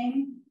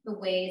engaging the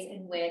ways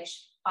in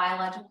which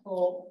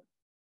biological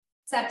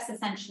sex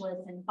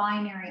essentialists and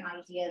binary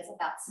ideas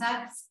about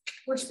sex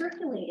were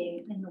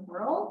circulating in the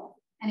world,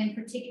 and in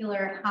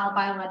particular, how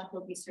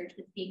biological research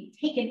was being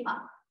taken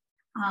up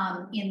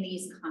in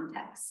these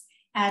contexts.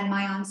 And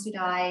Mayan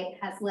Sudai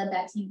has led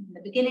that team from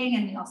the beginning,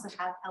 and we also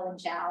have Ellen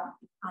Zhao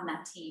on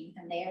that team,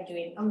 and they are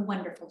doing a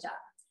wonderful job.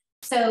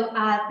 So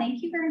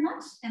thank you very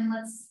much, and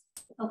let's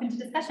open to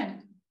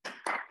discussion.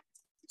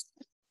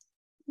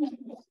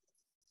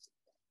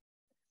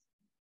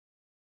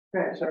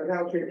 Okay, so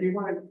now, do you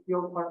want to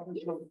field questions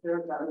from there?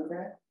 Is that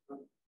okay?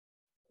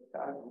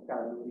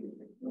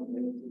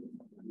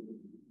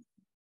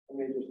 Let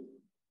me just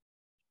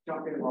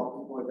jump in while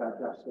people are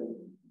digesting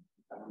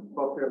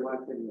both their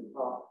lunch and the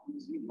talk.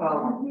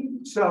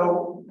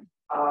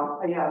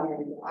 Yeah, I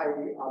mean, I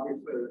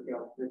obviously, you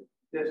know,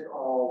 this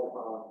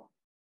all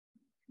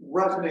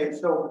resonates.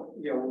 So,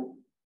 you know,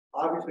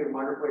 obviously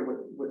wonderfully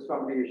with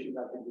some of the issues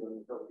I've been dealing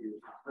with over the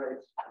years,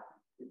 race,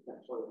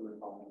 essentialism,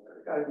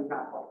 and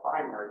not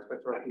quite binaries,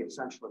 but sort of the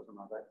essentialism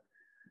of it.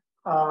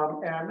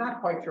 And I'm not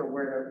quite sure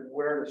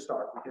where to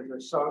start, because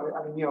there's so, I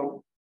mean, you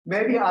know,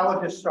 maybe I will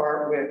just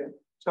start with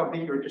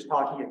something you were just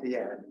talking at the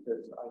end,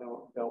 because I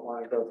don't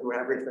want to go through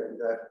everything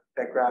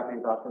that grabbed me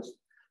about this.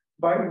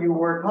 But you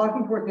were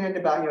talking toward the end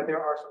about, you know,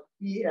 there are some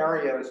key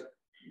areas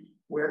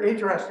where,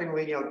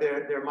 interestingly, you know,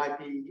 there might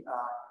be,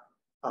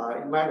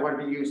 you might want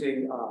to be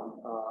using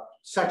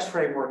sex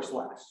frameworks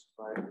less,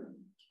 right?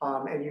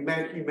 And you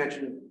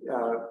mentioned,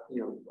 you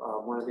know,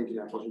 one of the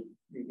examples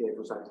you gave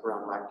was like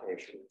around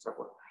lactation and so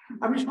forth.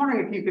 I'm just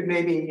wondering if you could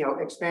maybe, you know,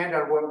 expand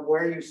on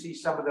where you see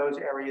some of those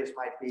areas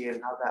might be,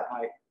 and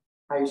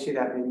how you see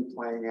that maybe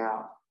playing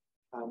out.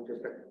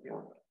 Just, you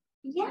know.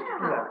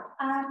 Yeah.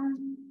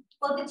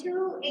 Well, the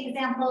two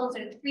examples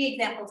or three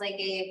examples I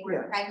gave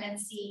were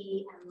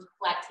pregnancy and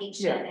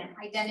lactation and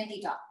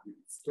identity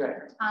documents.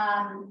 Right.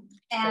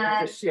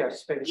 And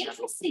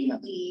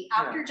interestingly,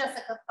 after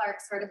Jessica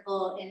Clark's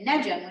article in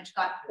Negem, which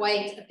got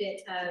quite a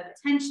bit of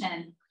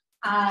attention,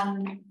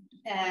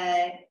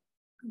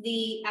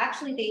 the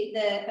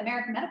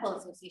American Medical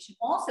Association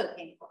also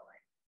came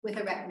forward with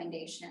a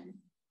recommendation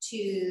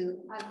to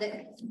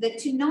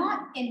to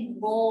not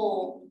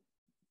enroll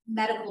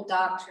medical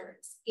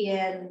doctors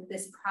in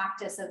this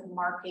practice of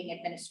marking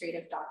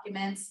administrative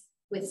documents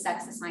with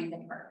sex assigned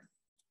at birth,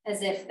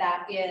 as if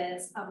that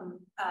is a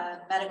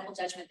medical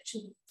judgment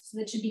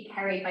that should be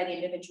carried by the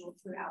individual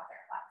throughout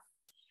their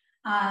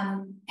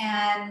life.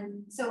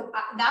 And so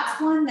that's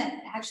one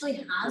that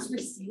actually has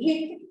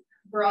received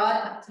broad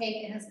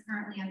uptake and is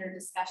currently under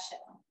discussion.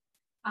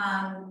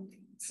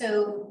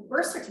 So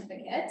birth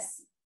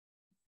certificates.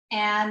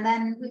 And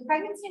then with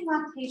pregnancy and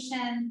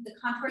lactation, the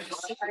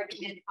controversial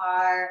argument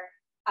are,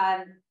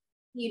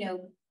 you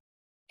know,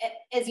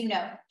 as you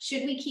know,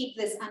 should we keep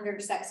this under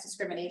sex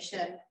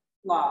discrimination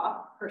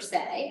law per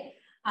se?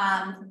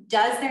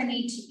 Does there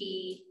need to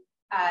be,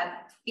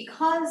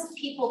 because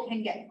people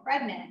can get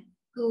pregnant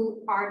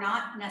who are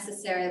not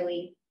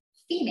necessarily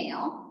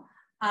female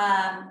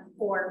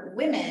or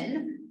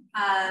women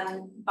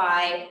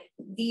by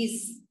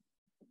these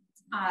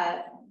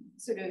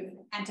sort of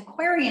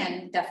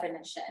antiquarian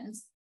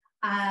definitions,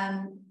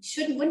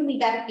 wouldn't we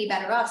be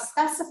better off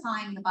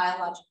specifying the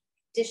biological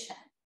condition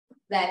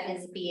that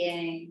is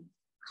being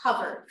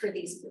covered for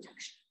these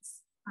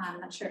protections? I'm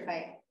not sure if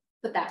I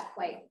put that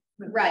quite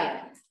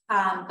right,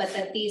 but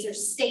that these are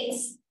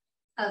states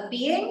of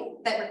being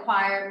that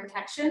require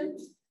protection.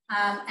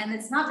 And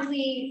it's not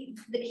really,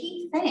 the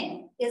key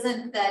thing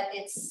isn't that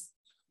it's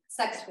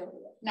sex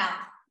related. Now,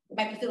 you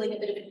might be feeling a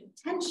bit of a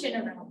tension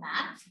around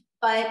that,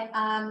 But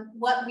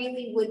what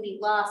really would be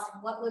lost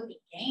and what would be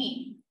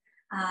gained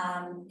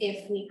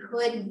if we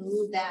could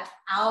move that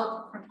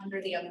out from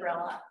under the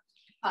umbrella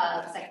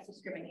of sex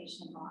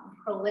discrimination law,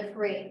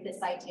 proliferate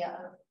this idea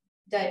of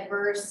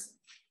diverse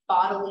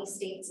bodily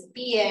states of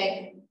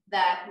being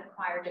that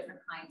require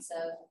different kinds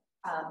of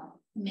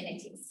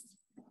amenities.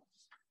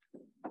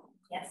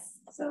 Yes.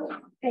 So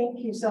thank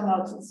you so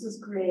much. This is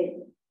great.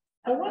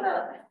 I want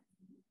to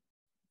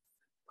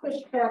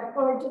push back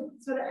or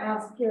just sort of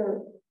ask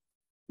your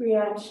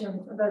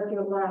reaction about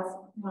your last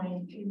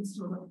point in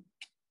sort of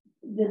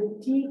the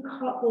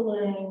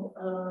decoupling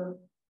of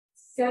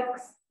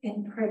sex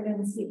and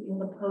pregnancy in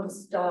the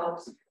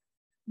post-docs.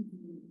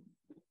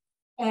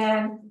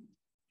 And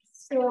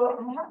so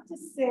I have to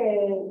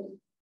say,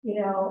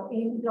 you know,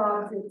 in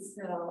dogs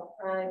itself,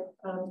 right?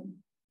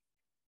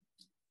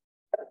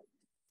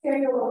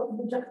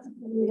 The Justice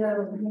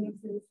Alito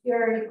makes it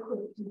very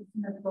quick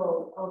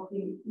dismissal of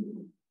the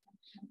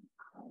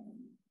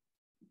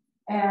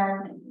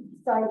and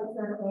cites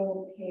an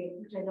old case,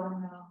 which I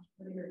don't know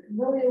whether you're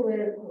familiar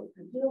with or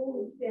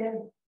familiar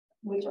with,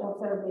 which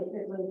also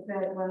basically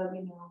said, well,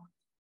 you know,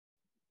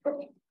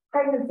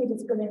 pregnancy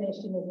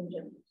discrimination isn't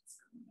gender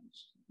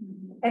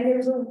discrimination. And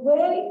there's a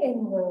way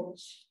in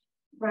which,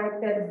 right,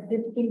 that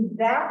in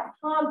that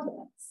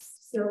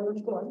context, so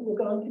we're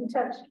going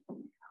contextual,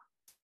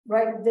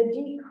 right, the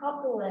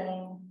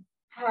decoupling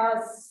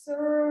has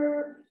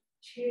served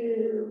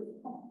to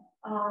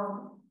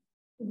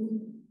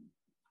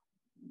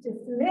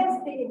dismiss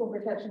the equal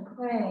protection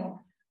claim,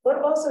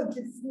 but also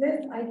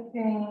dismiss, I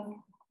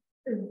think,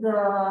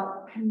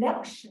 the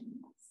connections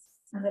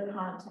and the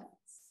context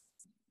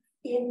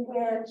in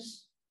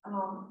which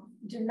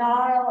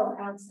denial of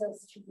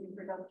access to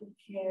reproductive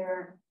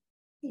care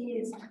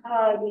is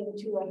tied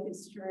into a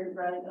history,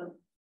 right, of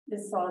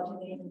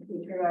misogyny and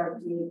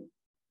patriarchy,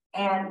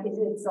 and is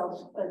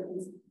itself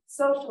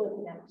socially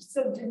connected.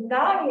 So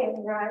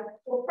denying, right,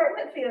 well,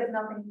 pregnancy has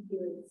nothing to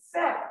do with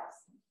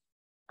sex.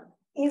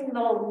 In the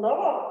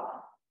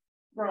law,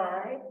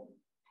 right,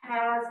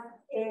 has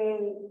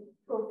a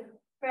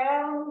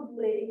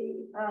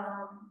profoundly,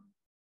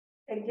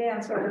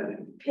 again, sort of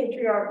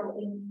patriarchal.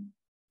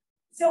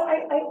 So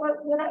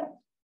when I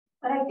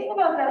think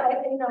about that,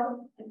 I'm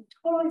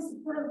totally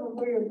supportive of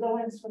where you're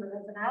going, sort of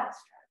as an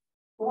abstract.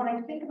 But when I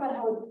think about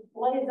how it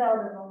plays out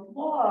in the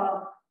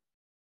law,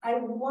 I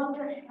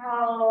wonder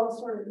how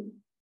sort of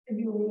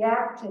you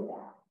react to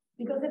that.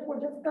 Because if we're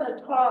just going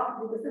to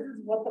talk, because this is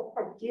what the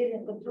court did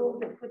in the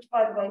rules which,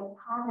 by the way,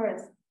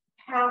 Congress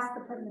passed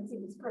the Pregnancy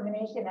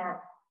Discrimination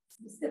Act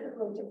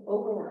specifically to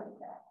override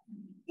that.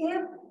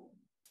 If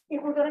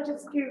we're going to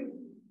just do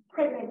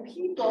pregnant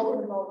people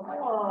in the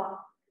law,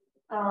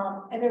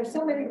 and there's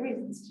so many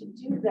reasons to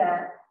do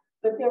that,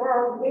 but there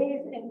are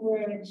ways in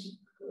which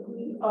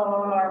we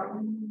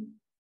are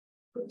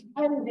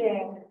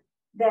pretending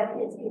that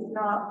it is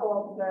not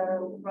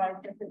also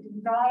right, that the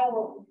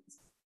denial of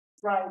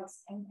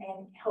rights and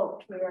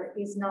healthcare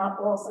is not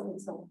also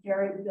itself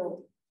very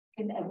built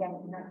and again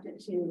connected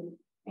to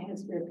a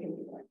history of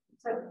patriarchy.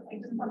 So I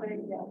just wanted to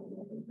yeah,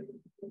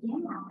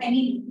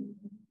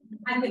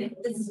 I mean,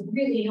 this is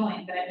really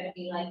annoying, but I'm gonna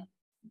be like,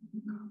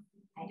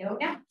 I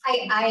don't know.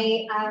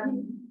 I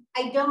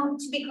don't,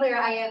 to be clear,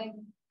 I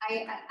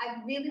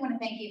really want to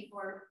thank you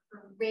for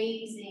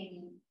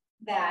raising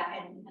that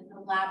and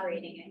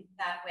elaborating it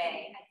that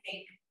way. I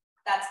think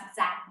that's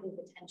exactly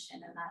the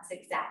tension, and that's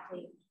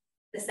exactly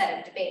the set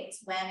of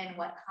debates. When and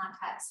what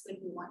context would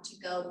we want to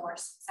go more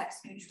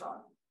sex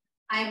neutral?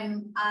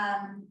 I'm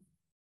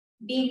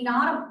being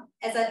not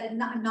a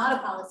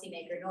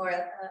policymaker nor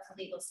a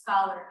legal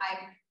scholar.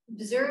 I'm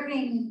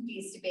observing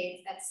these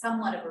debates at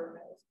somewhat of a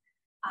remove,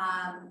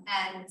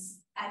 and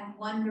I'm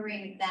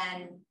wondering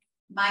then.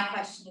 My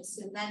question is: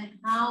 so then,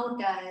 how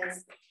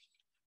does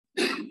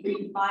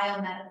the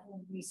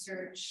biomedical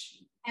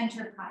research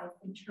enterprise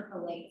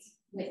interpolate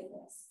with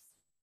this?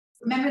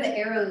 Remember, the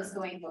arrow is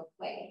going both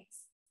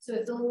ways. So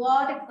if the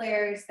law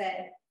declares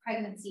that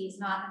pregnancy is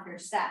not under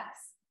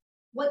sex,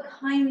 what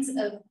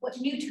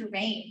new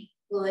terrain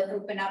will it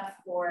open up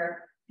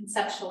for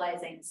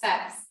conceptualizing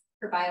sex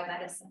for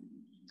biomedicine,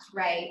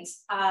 right?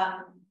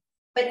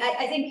 But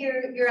I think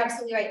you're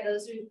absolutely right.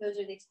 Those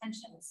are the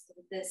tensions.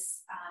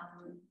 This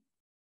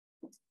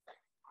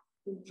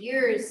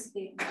years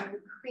the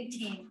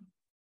recreating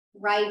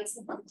rights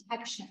and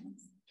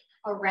protections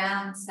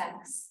around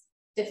sex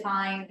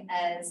defined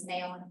as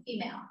male and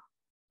female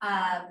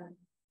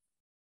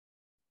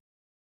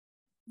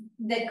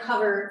that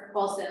cover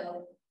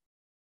also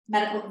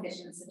medical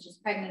conditions such as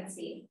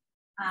pregnancy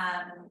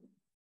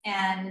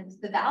and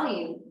the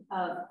value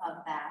of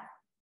that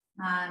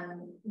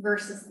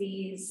versus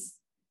these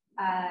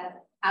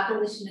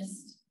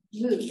abolitionist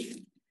moves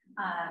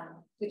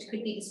which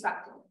could be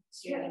destructive.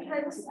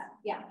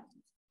 Yeah.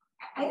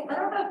 I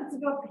don't know if it's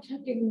about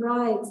protecting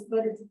rights,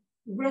 but it's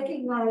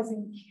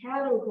recognizing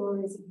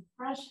categories of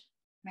oppression.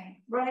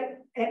 Right.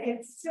 And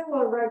it's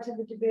similar, right, to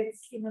the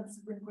debates, the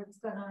Supreme Court's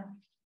gonna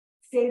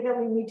say that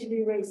we need to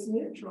be race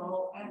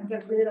neutral and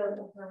get rid of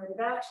affirmative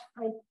action.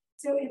 Right?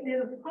 So if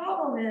the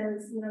problem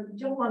is, you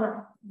don't want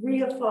to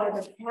reify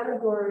the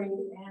category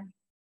and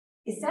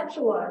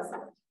essentialize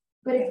it.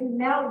 But if you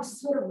now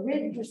sort of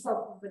rid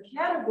yourself of the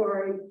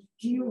category,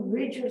 do you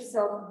rid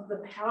yourself of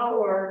the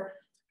power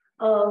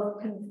of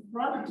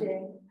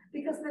confronting?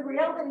 Because the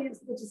reality is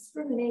the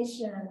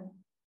discrimination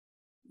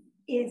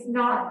is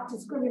not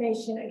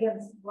discrimination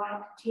against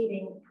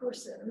lactating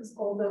persons,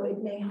 although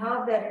it may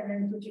have that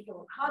in a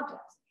particular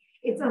context.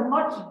 It's a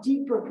much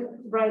deeper,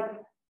 right?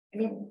 I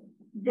mean,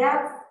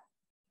 that's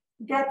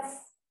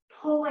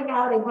pulling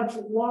out a much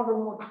longer,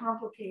 more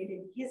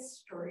complicated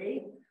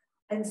history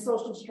and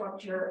social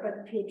structure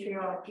of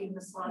patriarchy,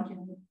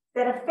 misogyny,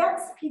 that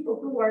affects people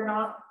who are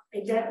not,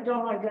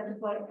 don't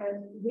identify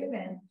as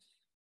women,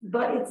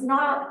 but it's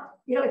not,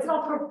 it's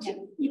not,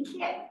 you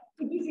can't,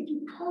 if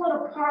you pull it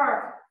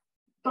apart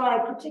by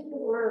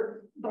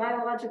particular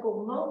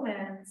biological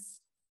moments,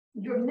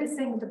 you're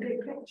missing the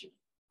big picture.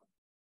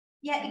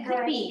 Yeah, it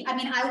could be. I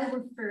mean, I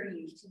will refer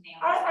you to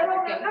nails. I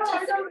don't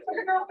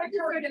know.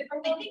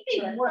 I think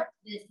they've worked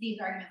these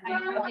arguments. I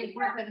don't know if they've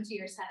worked them to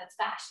your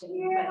satisfaction.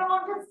 Yeah,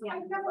 I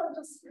guess I'm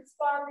just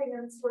responding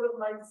in sort of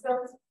my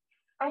sense.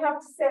 I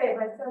have to say,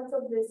 my sense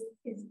of this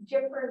is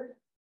different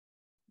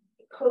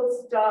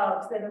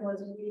post-Dobbs than it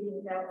was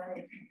reading that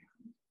way.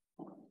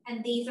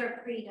 And these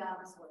are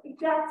pre-Dobbs work.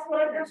 That's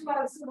what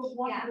I was sort of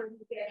wondering.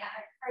 Yeah.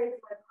 I phrased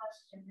my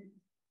question.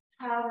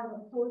 How in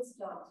the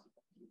post-Dobbs?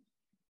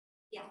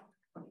 Yeah.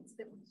 It's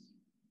good.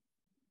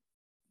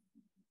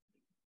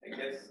 I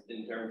guess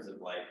in terms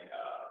of like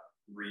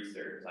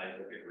research,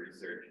 scientific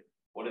research,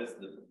 what is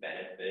the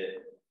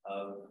benefit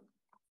of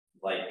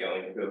like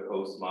going to a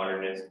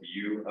postmodernist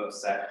view of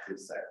sex, with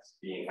sex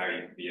being how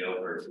you feel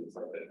versus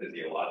like the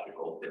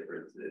physiological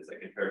differences,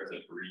 like in terms of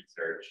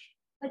research?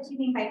 What do you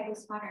mean by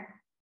postmodern?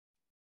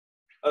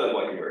 Oh,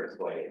 what you were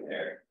explaining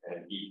there,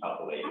 and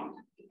decoupling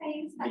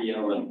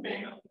feel and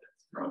maleness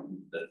from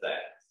the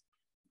sex.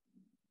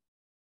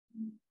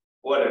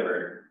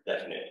 Whatever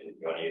definition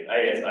you want to use.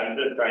 I guess I'm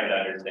just trying to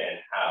understand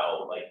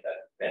how like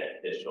that's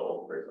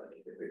beneficial for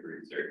scientific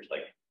research.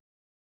 Like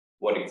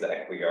what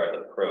exactly are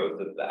the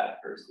pros of that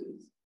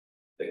versus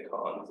the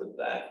cons of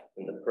that,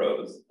 and the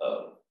pros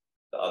of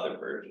the other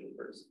version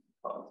versus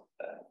the cons of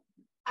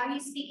that. Are you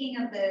speaking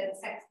of the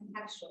sex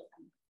contextual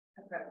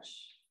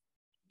approach?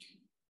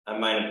 I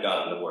might have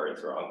gotten the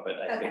words wrong, but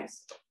I think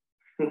so.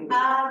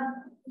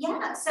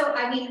 Yeah, so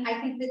I mean, I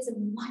think that's a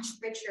much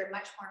richer,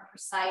 much more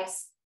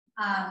precise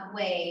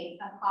way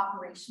of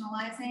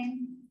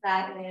operationalizing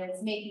that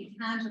is making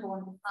tangible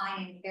and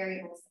defining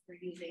variables that we're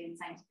using in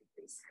scientific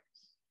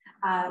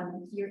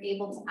research. You're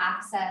able to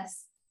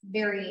access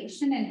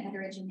variation and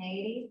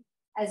heterogeneity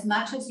as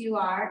much as you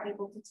are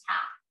able to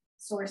tap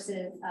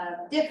sources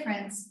of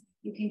difference.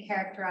 You can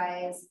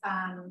characterize,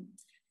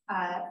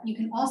 you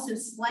can also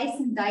slice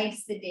and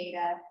dice the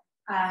data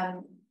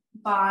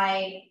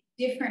by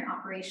different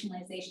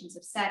operationalizations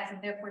of sex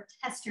and therefore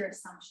test your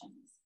assumptions.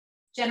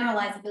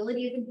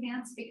 Generalizability is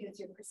enhanced because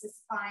you're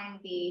specifying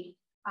the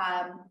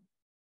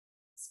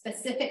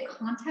specific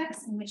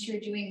context in which you're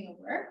doing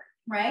the work,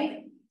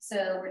 right?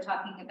 So we're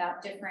talking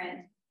about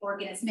different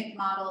organismic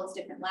models,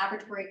 different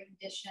laboratory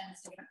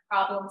conditions, different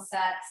problem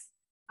sets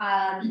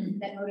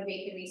that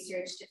motivate the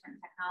research, different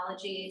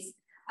technologies.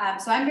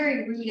 So I'm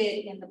very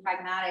rooted in the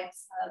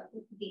pragmatics of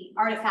the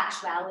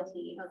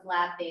artifactuality of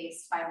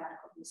lab-based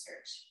biomedical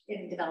research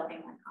in developing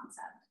that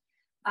concept.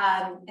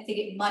 I think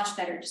it much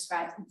better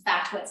describes, in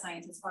fact, what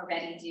scientists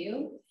already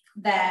do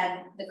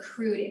than the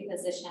crude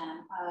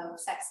imposition of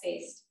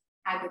sex-based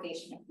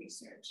aggregation of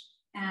research.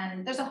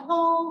 And there's a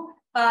whole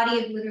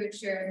body of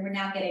literature, and we're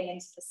now getting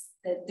into this,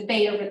 the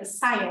debate over the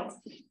science,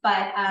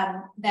 but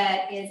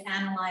that is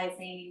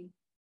analyzing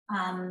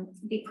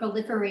the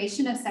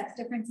proliferation of sex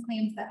difference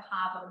claims that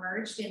have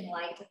emerged in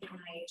light of the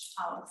NIH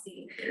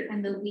policy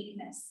and the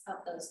weakness of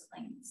those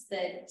claims,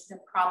 the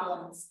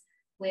problems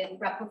with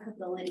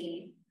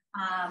replicability,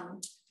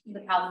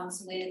 the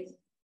problems with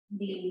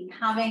the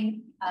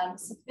having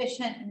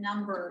sufficient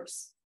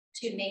numbers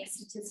to make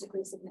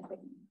statistically significant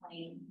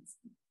claims.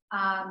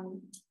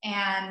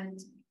 And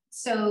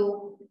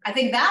so I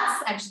think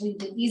that's actually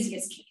the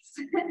easiest case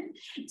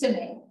to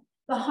make.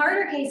 The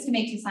harder case to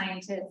make to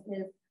scientists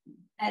is,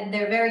 and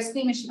they're very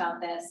squeamish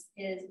about this,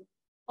 is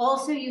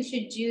also you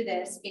should do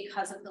this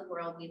because of the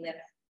world we live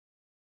in.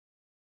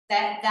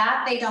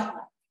 That they don't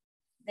like.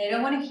 They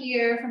don't want to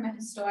hear from a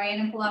historian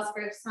and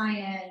philosopher of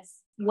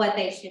science what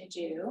they should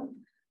do.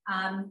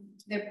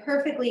 They're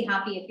perfectly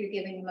happy if you're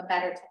giving them a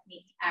better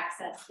technique to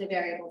access the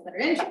variables that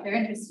they're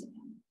interested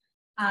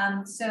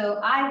in.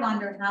 So I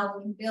wonder how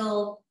we can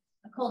build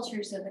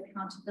cultures of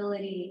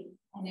accountability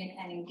and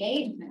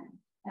engagement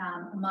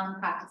among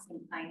practicing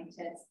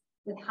scientists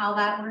with how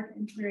that work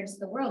enters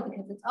the world,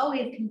 because it's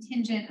always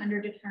contingent,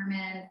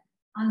 underdetermined,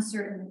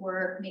 uncertain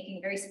work, making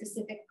a very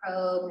specific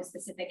probe, a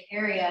specific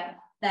area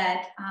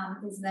that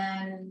is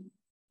then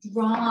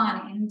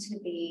drawn into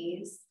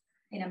these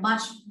in a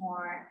much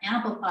more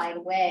amplified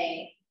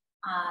way,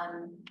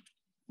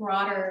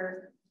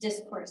 broader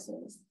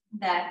discourses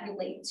that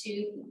relate to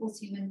people's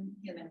human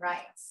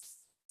rights.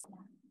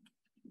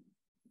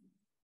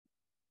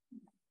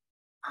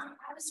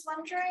 I was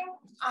wondering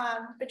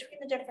between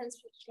the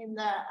difference between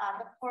the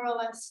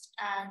pluralist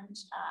and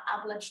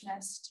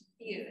abolitionist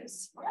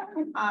views or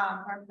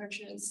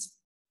approaches.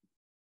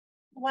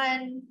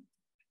 When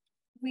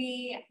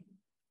we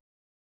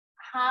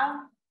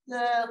have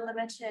the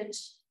limited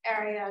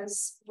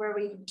areas where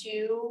we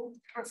do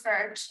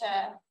refer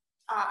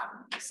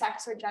to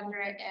sex or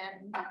gender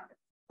in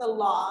the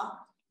law,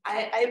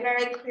 I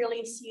very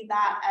clearly see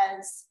that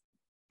as,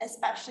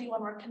 especially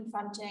when we're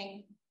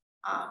confronting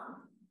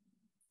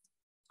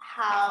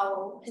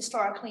how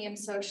historically and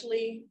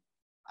socially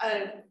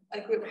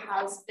a group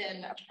has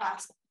been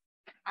oppressed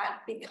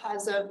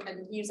because of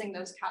and using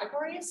those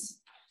categories.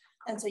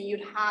 And so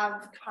you'd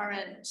have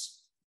current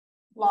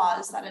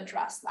laws that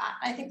address that.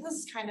 I think this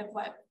is kind of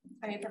what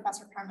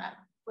Professor Parmet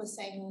was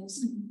saying,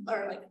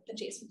 or like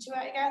adjacent to it,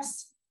 I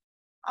guess.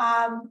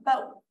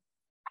 But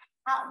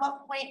at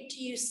what point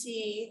do you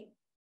see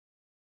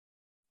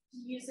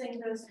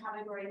using those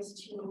categories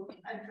to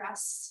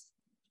address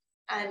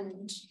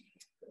and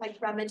like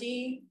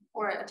remedy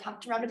or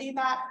attempt to remedy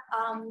that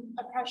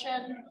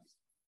oppression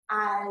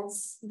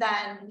as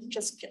then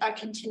just a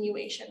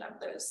continuation of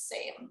those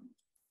same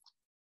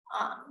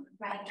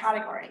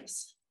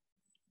categories?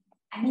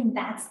 I mean,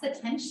 that's the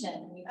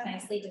tension. You've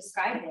nicely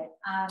described it.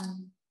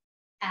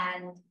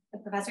 And the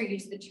professor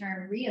used the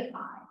term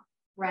reify,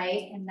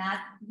 right? And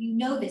that, you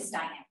know, this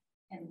dynamic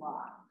in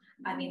law.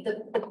 I mean,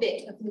 the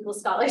bit of legal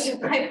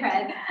scholarship I've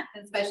read,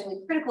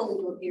 especially critical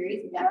legal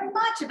theories, is very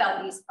much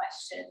about these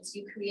questions.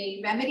 You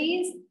create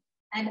remedies,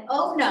 and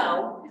oh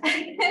no,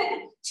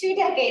 2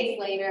 decades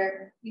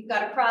later, you've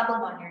got a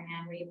problem on your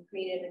hand where you've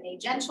created an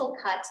agential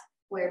cut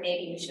where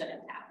maybe you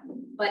shouldn't have.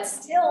 But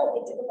still,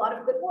 it did a lot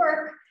of good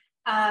work.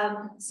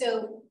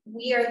 So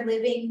we are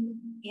living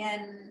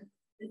in,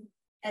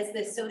 as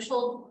the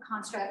social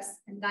constructs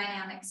and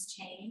dynamics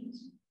change,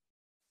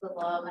 the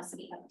law must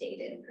be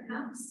updated,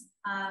 perhaps.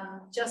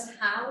 Just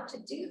how to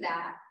do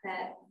that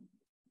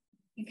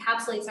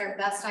encapsulates our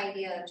best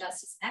idea of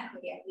justice and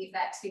equity. I leave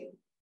that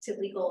to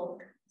legal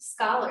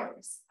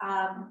scholars.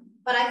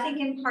 But I think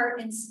in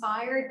part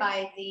inspired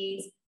by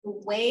the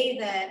way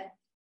that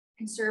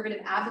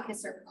conservative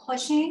advocates are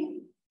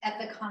pushing at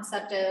the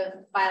concept of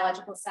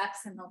biological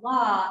sex in the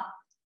law,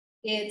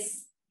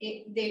 it's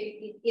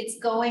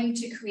going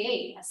to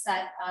create a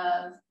set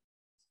of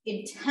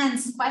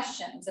intense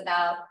questions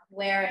about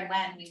where and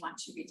when we want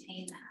to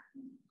retain that.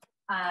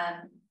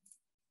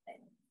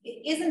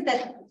 It isn't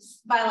that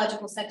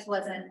biological sex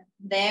wasn't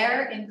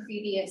there in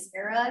previous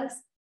eras,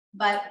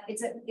 but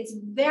it's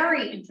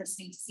very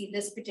interesting to see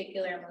this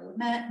particular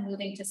movement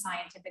moving to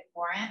scientific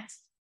warrant.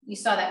 You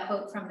saw that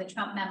quote from the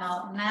Trump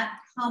memo, and that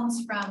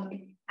comes from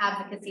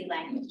advocacy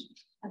language.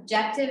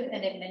 Objective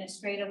and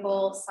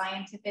administratable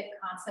scientific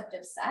concept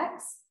of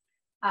sex.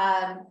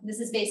 This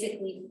is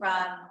basically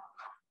from,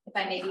 if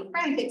I may be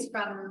frank, it's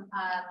from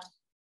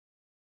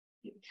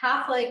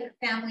Catholic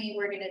family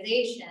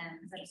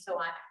organizations and so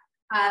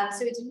on.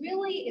 So it's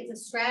a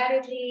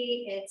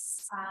strategy.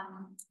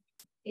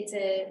 It's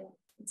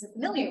a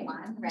familiar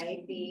one,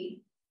 right? The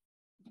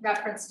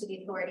reference to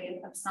the authority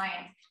of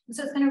science. And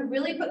so it's going to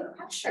really put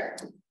pressure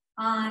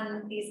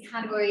on these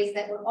categories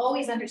that were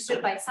always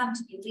understood by some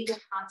to be legal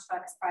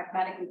constructs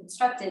pragmatically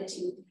constructed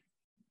to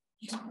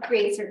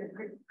create certain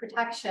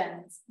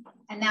protections,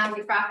 and now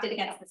refracted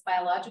against this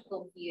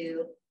biological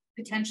view,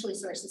 potentially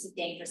sources of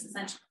dangerous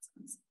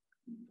essentialism.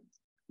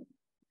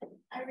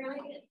 I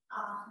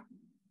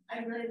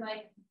really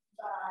like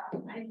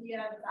the idea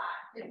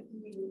that if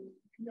you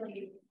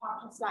really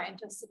talk to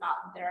scientists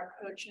about their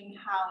approach and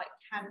how it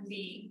can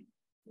be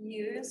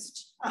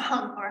used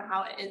or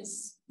how it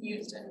is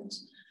used, and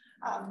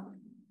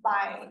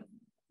by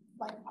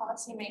like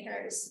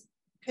policymakers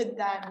could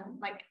then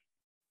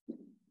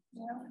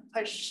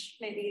push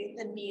maybe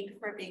the need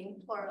for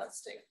being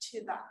pluralistic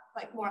to that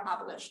like more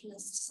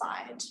abolitionist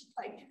side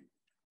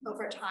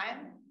over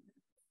time.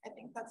 I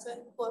think that's a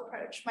cool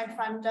approach. My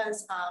friend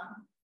does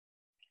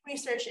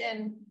research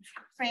in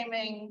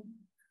framing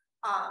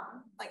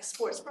like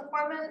sports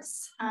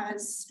performance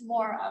as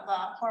more of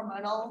a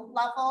hormonal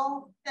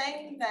level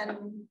thing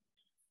than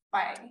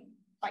by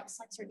like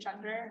sex or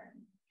gender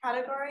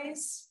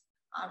categories,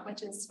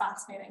 which is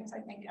fascinating. So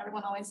I think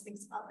everyone always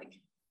thinks about like,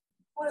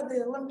 what are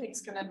the Olympics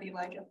gonna be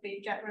like if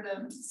we get rid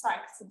of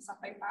sex and stuff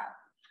like that?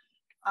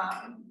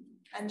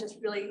 And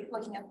just really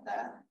looking at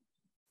the,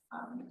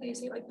 you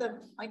see like the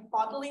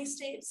bodily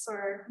states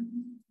or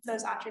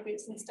those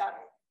attributes and stuff.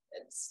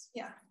 It's,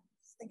 yeah,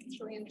 I think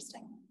it's really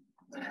interesting.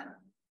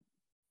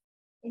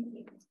 Thank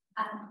you.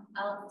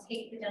 I'll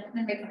take the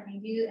gentleman right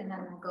behind you, and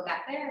then we'll go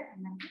back there.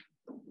 And then...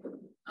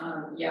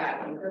 yeah,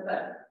 I think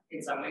that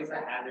in some ways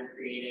that has been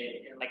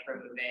created in like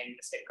removing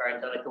the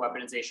safeguards, the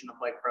weaponization of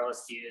like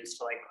pluralist views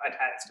to like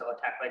attack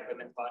like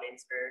women's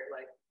bodies or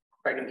like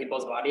pregnant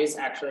people's bodies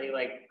actually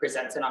like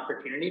presents an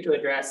opportunity to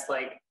address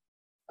like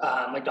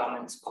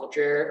dominance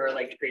culture or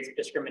like degrees of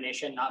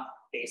discrimination not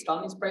based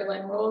on these bright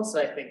line rules.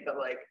 So I think that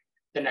like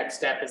the next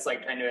step is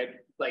like trying to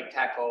like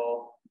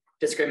tackle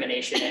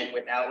discrimination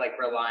without like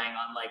relying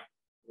on like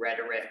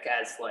rhetoric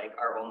as like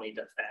our only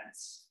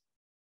defense.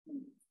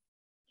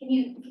 Can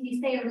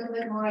you say a little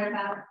bit more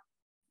about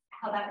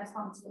how that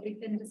responds to what we've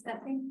been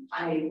discussing?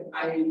 I mean,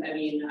 I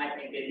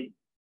think in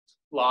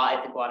law,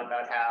 I think a lot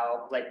about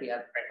how like we have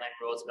bright line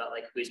rules about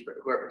like who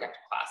are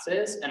protected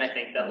classes, and I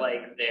think that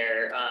like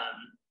they're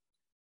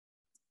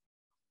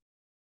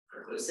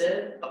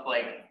inclusive of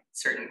like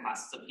certain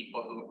classes of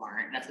people who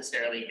aren't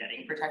necessarily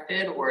getting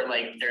protected, or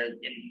like they're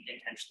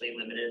intentionally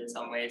limited in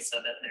some ways, so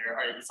that there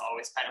is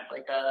always kind of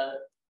like a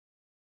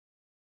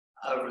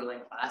ruling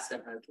class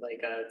and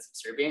like a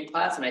subservient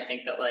class. And I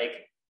think that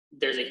like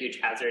there's a huge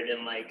hazard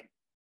in like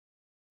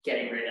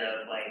getting rid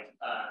of like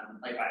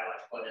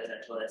biological and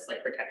essentialist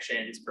like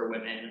protections for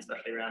women,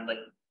 especially around like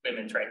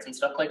women's rights and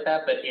stuff like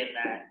that. But in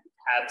that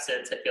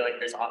absence, I feel like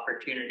there's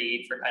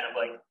opportunity for kind of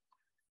like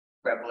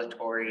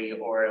revelatory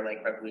or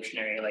like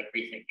revolutionary like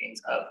rethinkings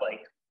of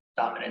like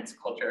dominance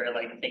culture,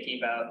 like thinking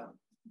about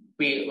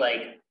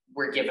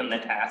we're given the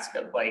task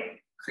of like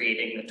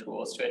creating the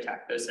tools to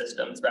attack those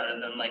systems rather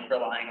than like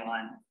relying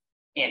on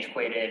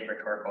antiquated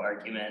rhetorical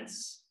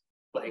arguments,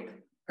 like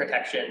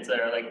protections that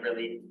are like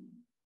really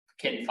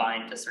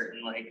confined to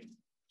certain like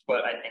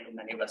what I think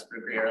many of us would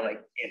agree are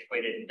like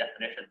antiquated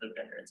definitions of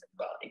gender and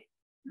sexuality.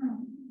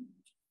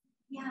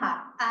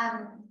 Yeah,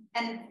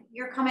 and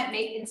your comment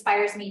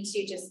inspires me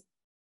to just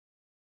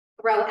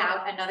throw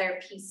out another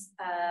piece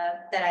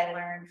that I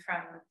learned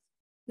from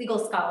legal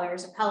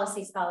scholars or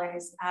policy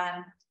scholars,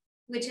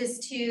 which is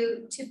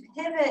to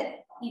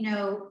pivot. You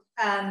know,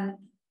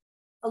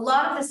 a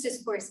lot of this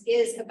discourse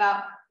is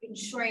about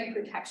ensuring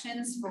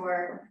protections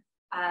for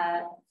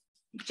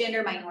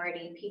gender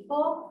minority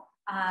people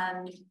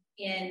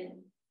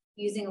in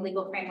using a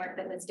legal framework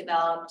that was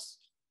developed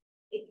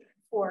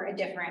for a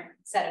different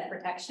set of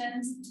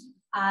protections.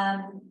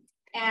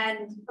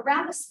 And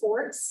around the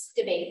sports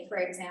debate, for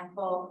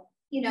example,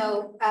 you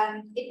know,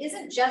 it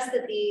isn't just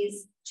that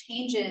these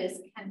changes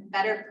can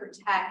better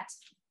protect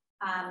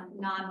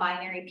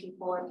non-binary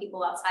people or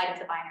people outside of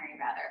the binary,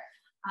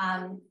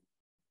 rather.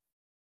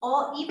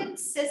 Even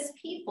cis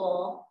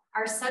people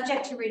are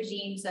subject to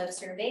regimes of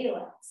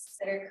surveillance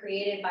that are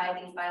created by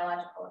these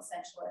biological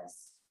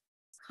essentialist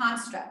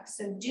constructs.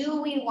 So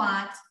do we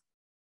want,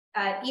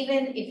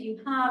 even if you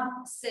have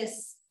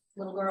cis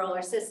little girl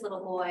or cis little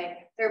boy,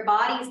 their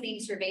bodies being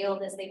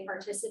surveilled as they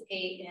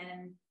participate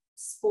in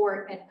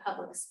sport at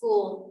public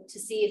school to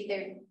see if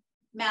they're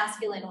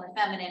masculine or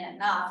feminine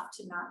enough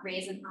to not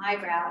raise an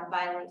eyebrow and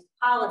violate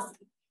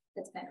policy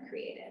that's been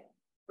created,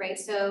 right?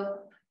 So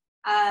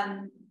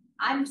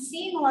I'm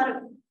seeing a lot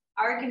of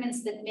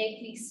arguments that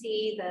make me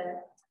see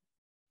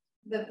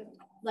the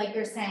like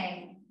you're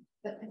saying,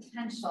 the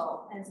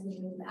potential as we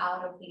move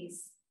out of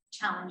these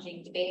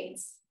challenging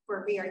debates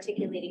for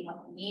re-articulating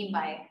what we mean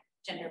by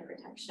gender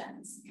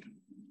protections.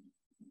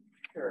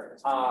 Sure.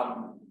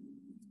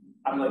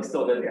 I'm like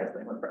still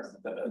digesting what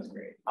Preston said. That was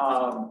great.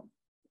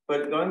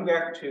 But going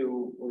back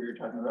to what you're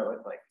talking about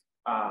with like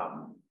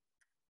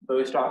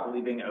Bostock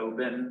leaving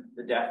open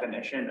the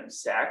definition of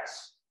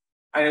sex.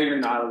 I know you're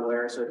not a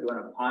lawyer, so if you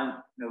want to punt,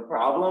 no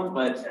problem.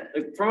 But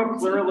like, from a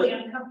pluralist,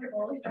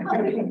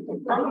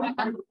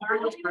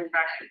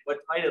 perspective, what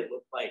might it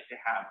look like to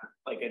have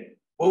like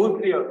what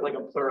would be like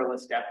a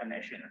pluralist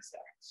definition of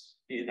sex?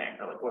 Do you think,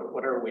 or like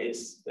what are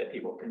ways that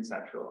people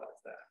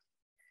conceptualize that?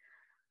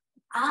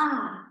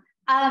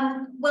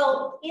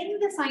 Well, in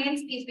the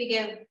science piece we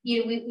give,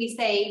 we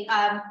say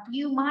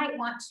you might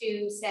want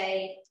to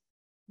say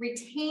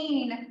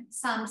retain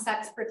some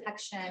sex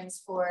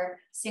protections for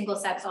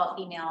single-sex,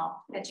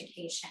 all-female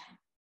education,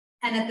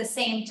 and at the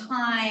same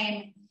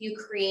time you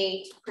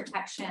create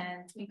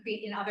protections. You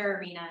create in other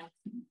arenas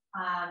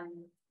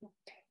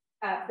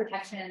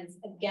protections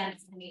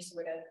against any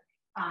sort of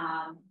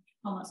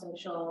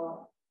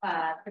homosocial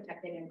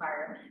protected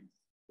environment.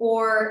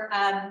 Or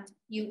I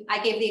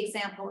gave the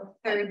example of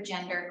third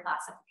gender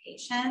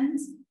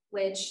classifications,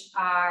 which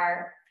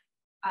are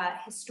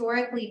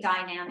historically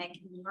dynamic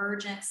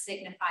emergent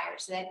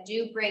signifiers that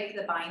do break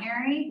the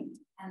binary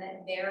and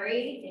that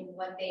vary in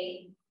what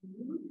they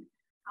do.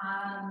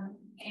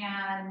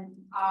 And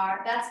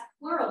that's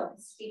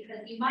pluralist,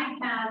 because you might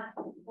have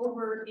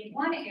over in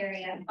one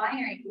area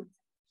binary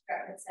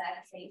constructed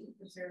sex, say to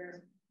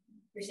preserve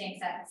your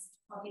same-sex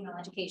female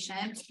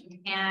education,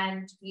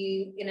 and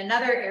you in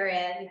another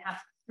area you have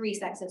 3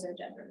 sexes or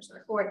genders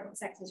or 4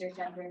 sexes or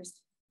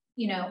genders,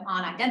 you know,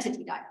 on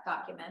identity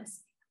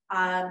documents,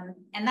 and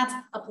that's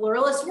a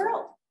pluralist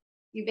world.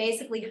 You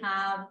basically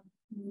have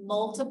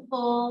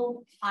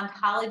multiple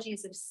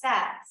ontologies of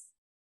sex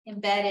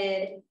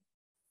embedded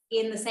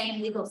in the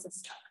same legal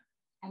system,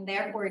 and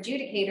therefore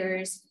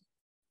adjudicators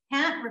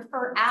can't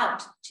refer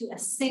out to a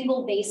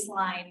single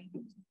baseline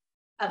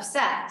of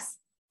sex.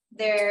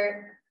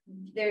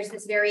 There's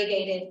this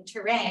variegated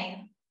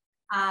terrain,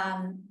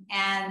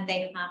 and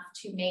they have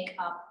to make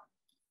up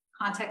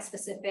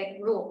context-specific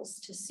rules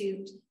to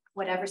suit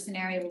whatever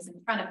scenario is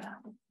in front of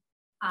them.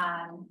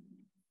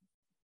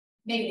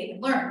 maybe they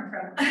can learn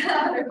from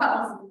other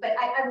policies, but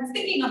I was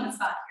thinking on the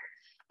spot here.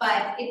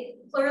 But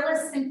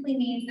pluralist simply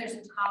means there's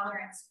a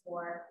tolerance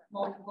for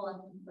multiple and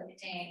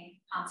conflicting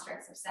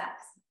constructs of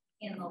sex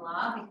in the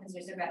law, because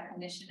there's a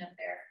recognition of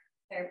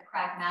their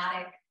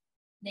pragmatic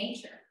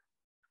nature.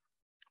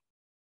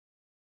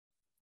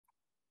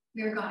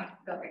 We were going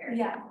over here.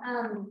 Yeah.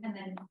 And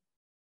then.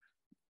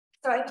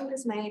 So I think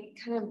this might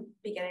kind of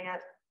be getting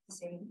at the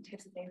same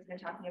types of things we're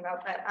talking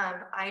about, but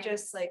I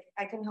just like,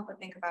 I can help but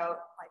think about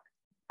like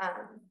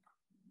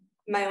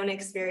my own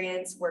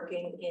experience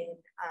working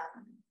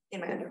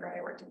in my undergrad.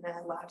 I worked in the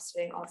lab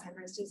studying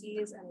Alzheimer's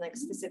disease, and like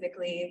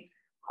specifically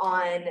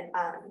on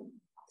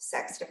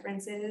sex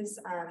differences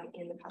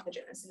in the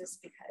pathogenesis,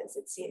 because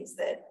it seems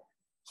that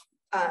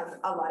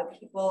a lot of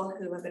people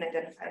who have been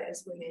identified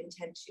as women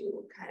tend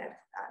to kind of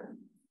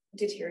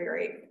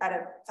deteriorate at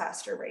a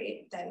faster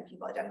rate than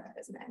people identified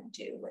as men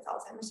do with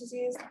Alzheimer's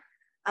disease.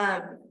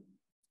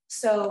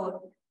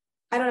 So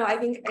I don't know, I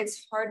think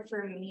it's hard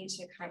for me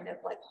to kind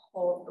of like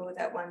hold both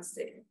at once,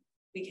 that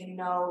we can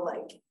know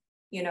like,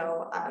 you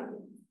know,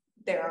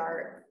 there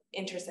are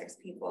intersex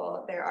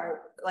people, there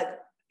are like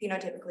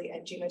phenotypically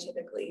and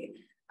genotypically,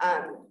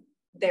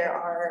 there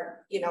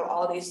are, you know,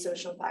 all these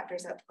social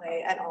factors at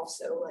play, and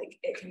also like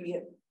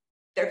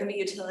there can be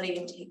utility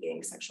in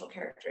taking sexual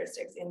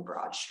characteristics in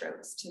broad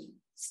strokes to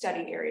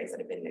study areas that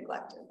have been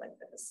neglected like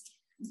this.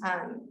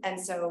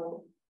 And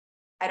so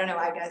I don't know,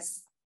 I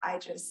guess I'm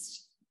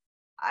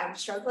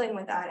struggling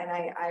with that, and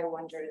I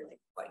wonder like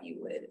what you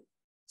would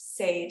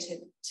say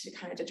to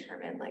kind of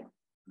determine like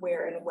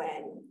where and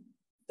when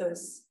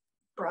those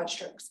broad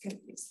strokes can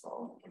be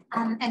useful.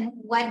 And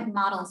what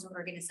models or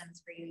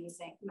organisms were you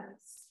using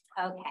most?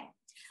 Okay.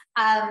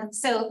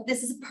 So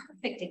this is a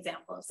perfect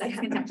example of sex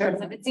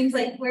contextualism. It seems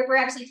like we're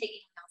actually taking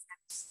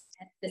Alzheimer's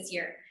this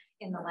year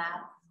in the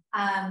lab.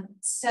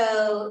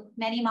 So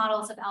many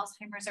models of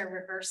Alzheimer's are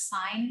reverse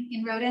sign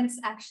in rodents,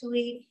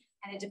 actually,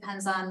 and it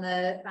depends on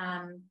the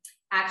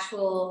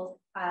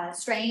actual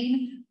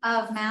strain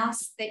of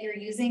mouse that you're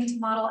using to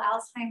model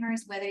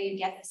Alzheimer's, whether you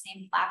get the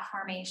same plaque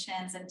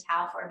formations and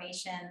tau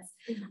formations.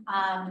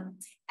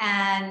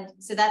 And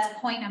so that's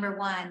point number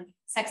one.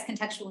 Sex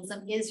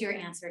contextualism is your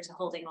answer to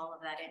holding all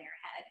of that in your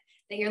head,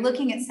 that you're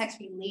looking at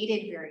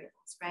sex-related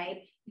variables,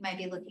 right? You might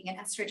be looking at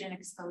estrogen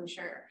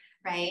exposure,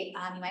 right?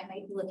 You might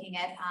be looking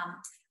at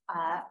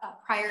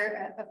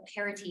prior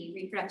parity,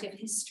 reproductive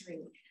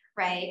history,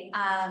 right?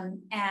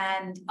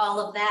 And all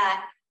of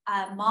that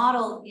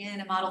modeled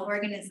in a model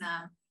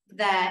organism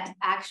that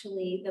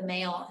actually the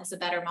male is a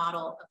better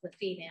model of the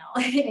female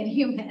in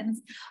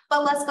humans.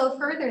 But let's go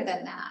further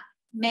than that.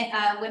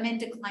 Women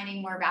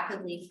declining more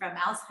rapidly from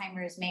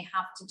Alzheimer's may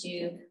have to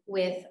do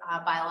with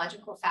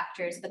biological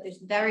factors, but there's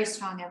very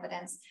strong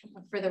evidence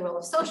for the role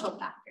of social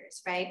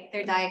factors, right?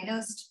 They're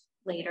diagnosed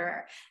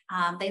later,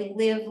 they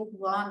live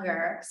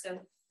longer,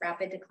 so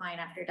rapid decline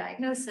after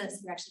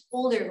diagnosis, you're actually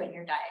older when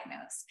you're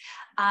diagnosed.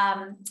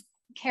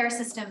 Care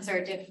systems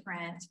are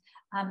different.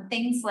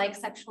 Things like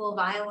sexual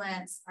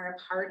violence are a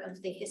part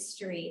of the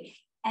history.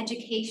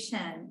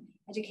 Educational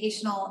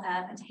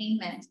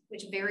attainment,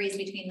 which varies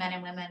between men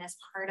and women, as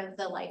part of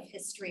the life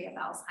history of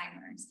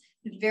Alzheimer's.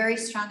 Very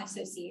strong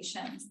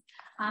associations.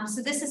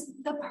 So this is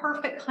the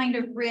perfect kind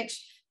of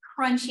rich,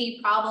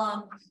 crunchy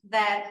problem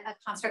that a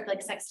construct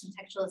like sex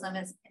contextualism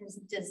is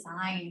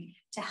designed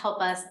to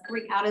help us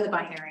break out of the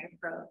binary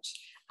approach.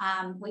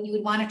 What you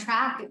would want to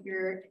track if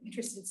you're an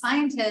interested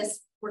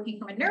scientist working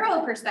from a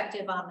neuro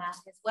perspective on that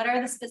is, what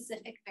are the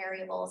specific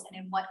variables and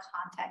in what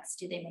context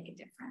do they make a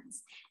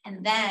difference?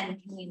 And then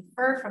can we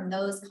infer from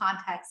those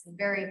contexts and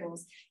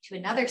variables to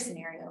another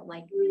scenario,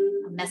 like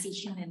a messy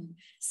human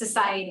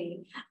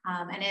society?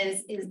 And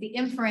is the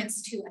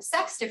inference to a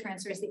sex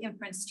difference, or is the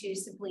inference to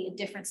simply a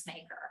difference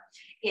maker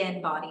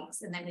in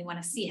bodies? And then we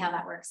want to see how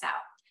that works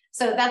out.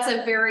 So that's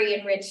a very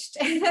enriched,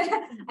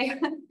 I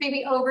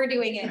maybe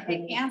overdoing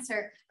it,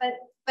 answer, but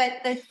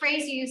the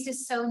phrase you used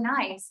is so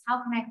nice.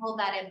 How can I hold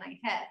that in my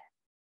head,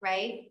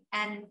 right?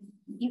 And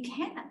you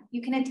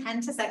can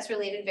attend to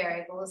sex-related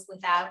variables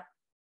without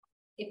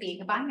it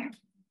being a binary.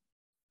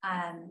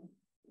 I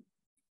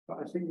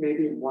think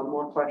maybe one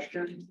more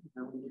question.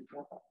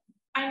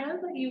 I know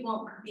that you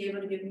won't be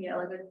able to give me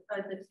a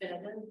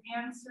definitive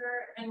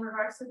answer in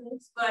regards to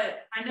this,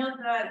 but I know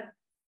that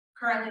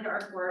currently the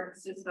ARC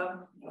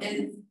system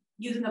is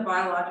using a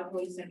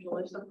biological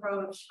essentialist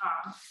approach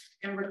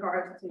in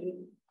regards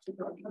to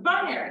the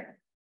binary.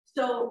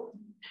 So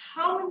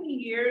how many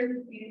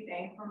years do you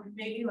think, from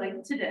maybe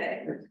like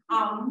today,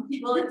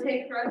 will it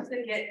take for us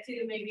to get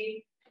to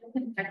maybe a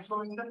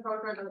contextualist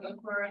approach, or the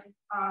current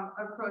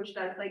approach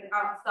that's like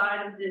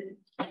outside of this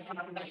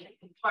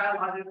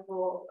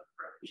biological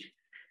approach?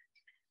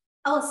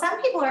 Oh, some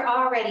people are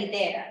already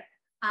there.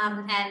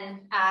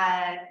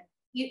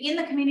 In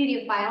the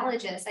community of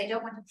biologists, I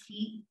don't want to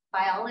paint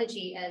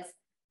biology as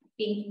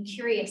being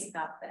curious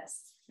about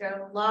this. There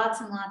are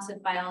lots and lots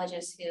of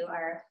biologists who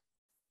are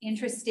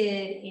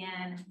interested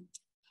in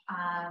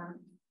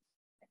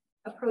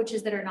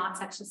approaches that are not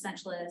sex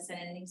essentialist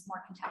and in these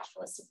more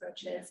contextualist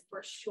approaches,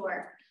 for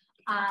sure.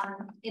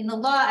 In the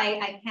law,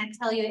 I can't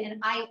tell you,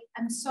 and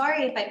I'm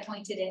sorry if I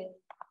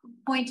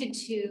pointed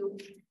to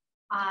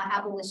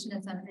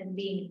abolitionism and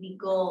being the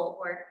goal,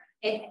 or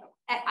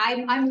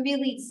I'm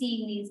really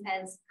seeing these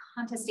as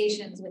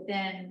contestations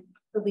within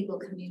the legal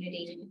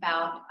community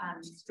about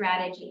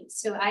strategies.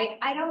 So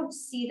I don't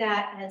see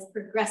that as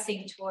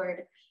progressing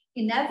toward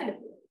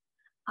inevitably,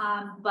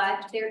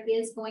 but there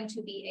is going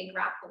to be a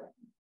grappling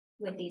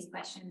with these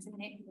questions,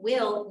 and it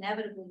will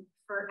inevitably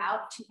refer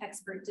out to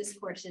expert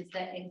discourses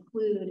that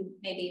include,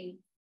 maybe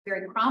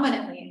very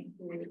prominently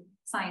include,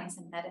 science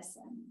and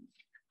medicine.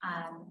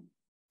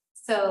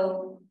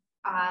 So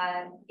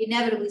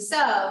inevitably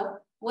so,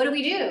 what do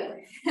we do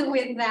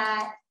with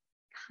that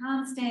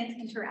constant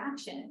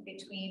interaction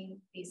between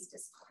these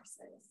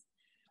discourses?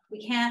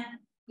 We can't,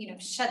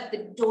 shut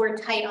the door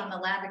tight on the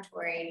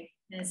laboratory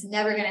and it's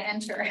never going to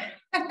enter.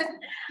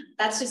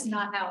 That's just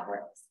not how it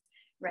works,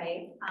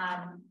 right?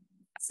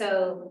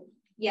 So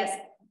yes,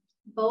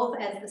 both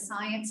as the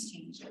science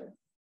changes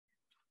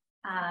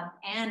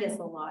and as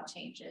the law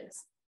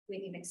changes,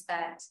 we can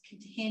expect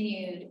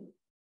continued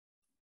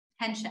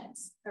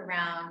tensions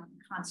around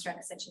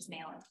constructs such as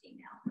male and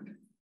female.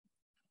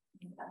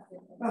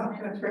 Oh,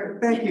 that's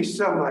great. Thank you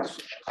so much.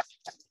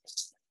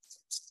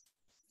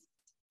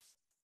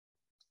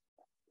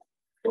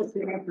 Well,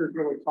 the answer is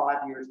really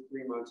 5 years,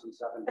 3 months, and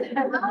 7 days.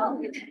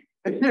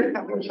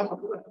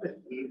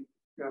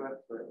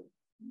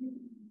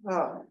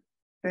 Oh,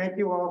 thank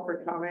you all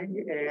for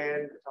coming.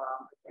 And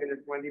as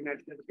Wendy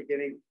mentioned at the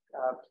beginning,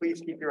 please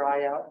keep your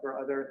eye out for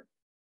other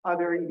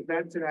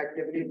events and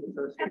activities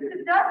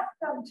associated. And suggest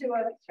them to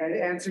us.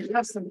 And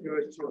suggest them to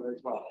us too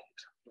as well.